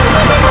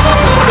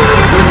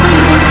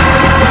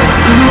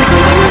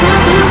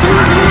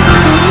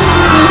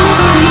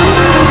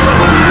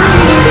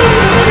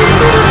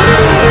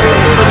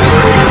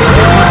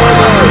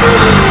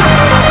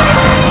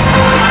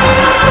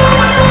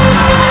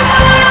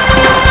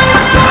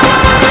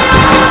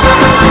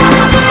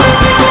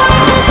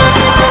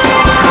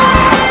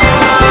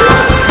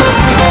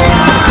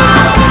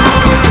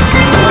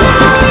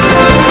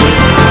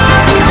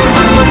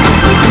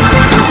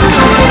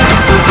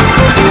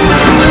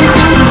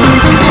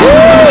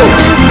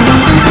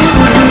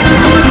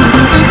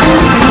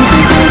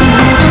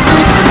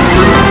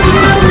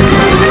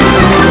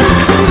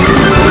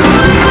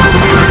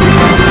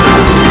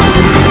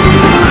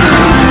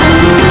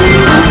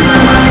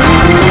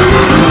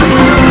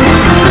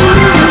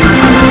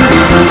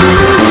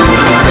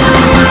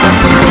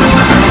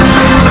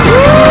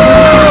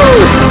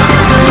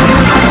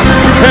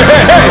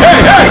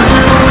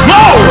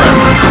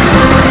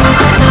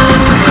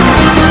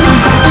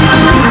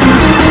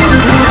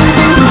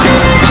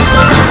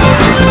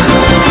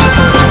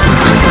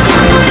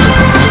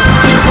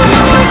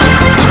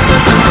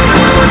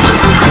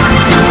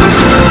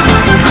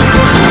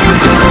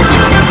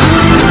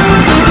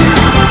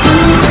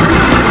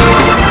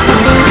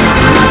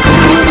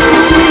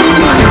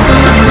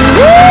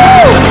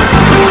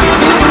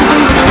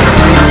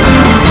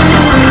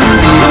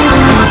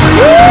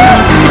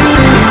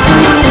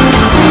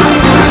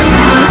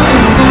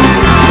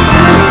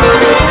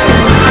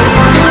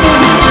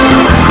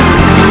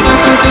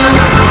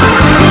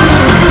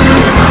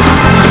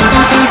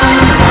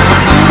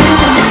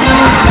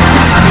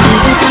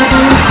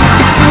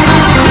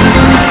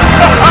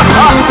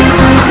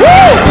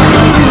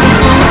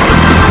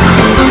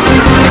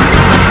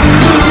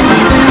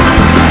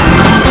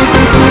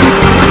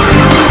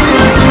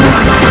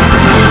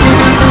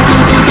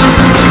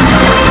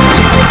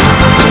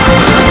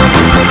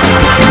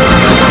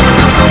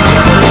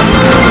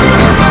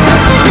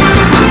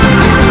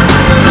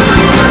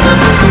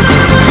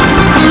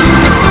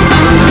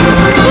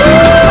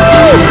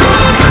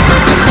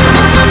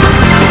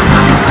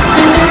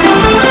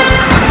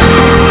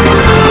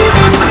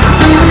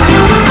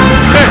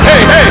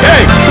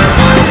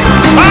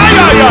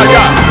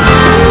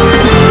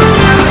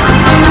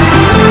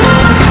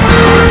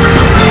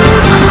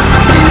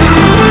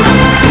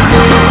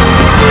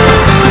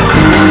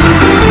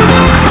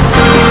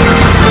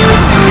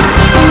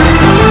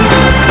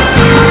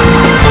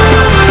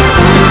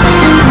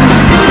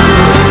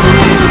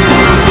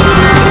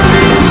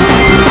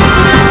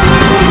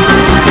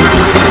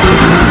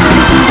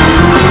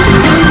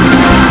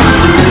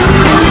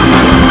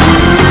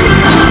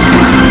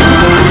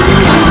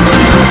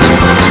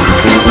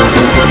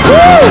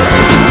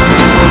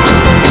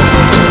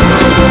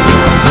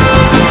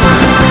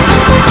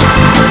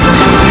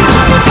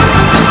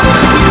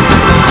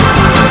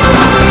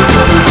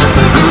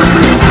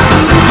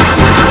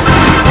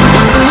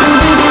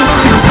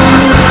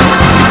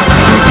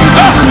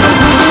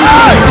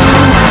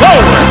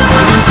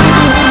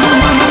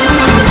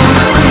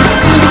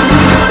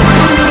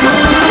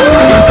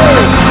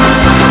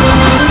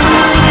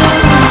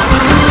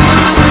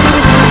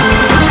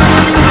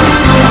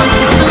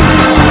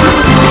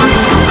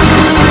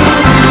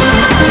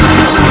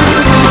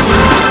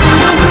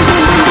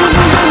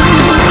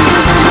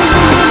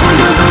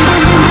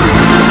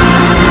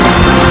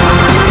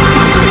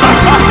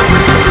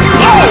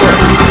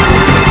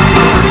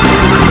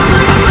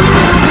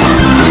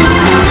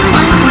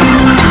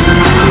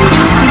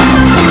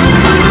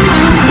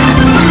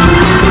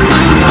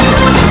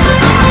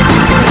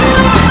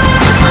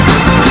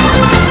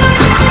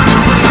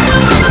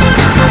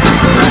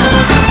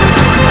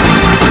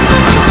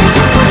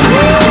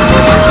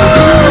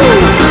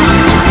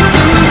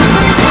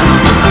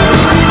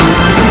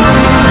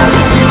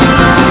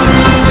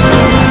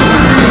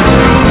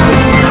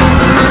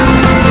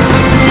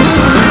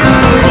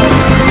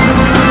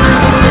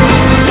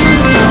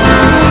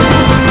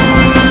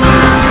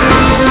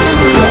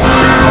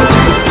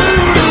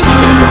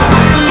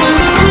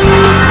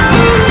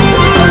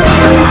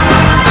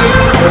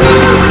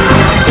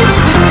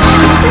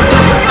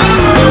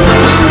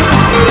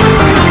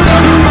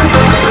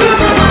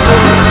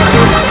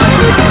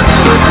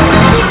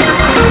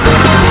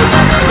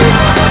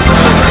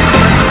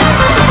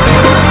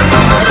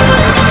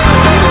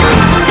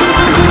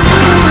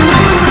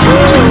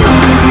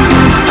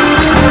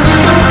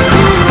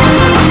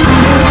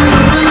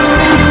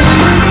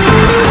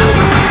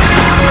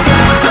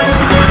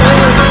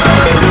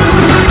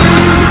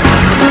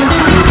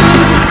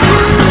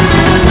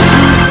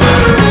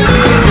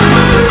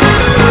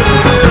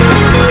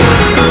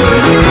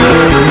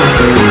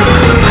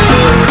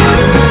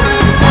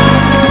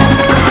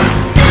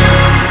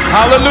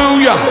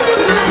 Hallelujah.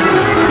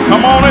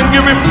 Come on and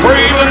give him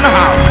praise in the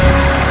house.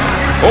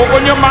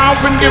 Open your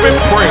mouth and give him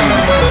praise.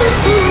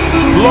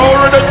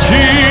 Glory to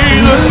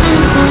Jesus.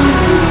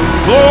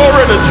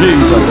 Glory to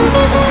Jesus.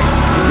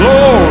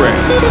 Glory.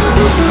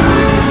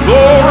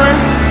 Glory.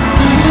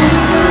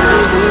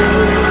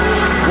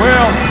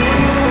 Well,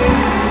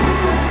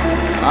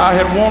 I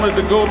had wanted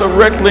to go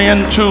directly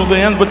into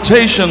the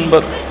invitation,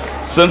 but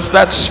since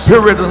that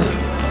spirit,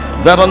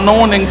 that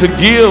anointing to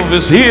give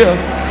is here,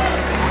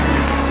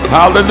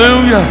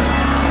 hallelujah.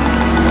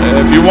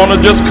 If you want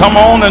to just come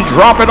on and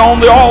drop it on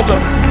the altar,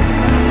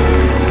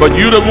 but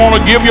you that want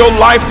to give your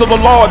life to the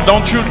Lord,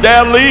 don't you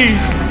dare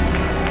leave.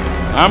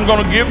 I'm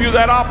going to give you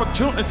that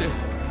opportunity.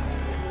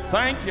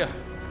 Thank you.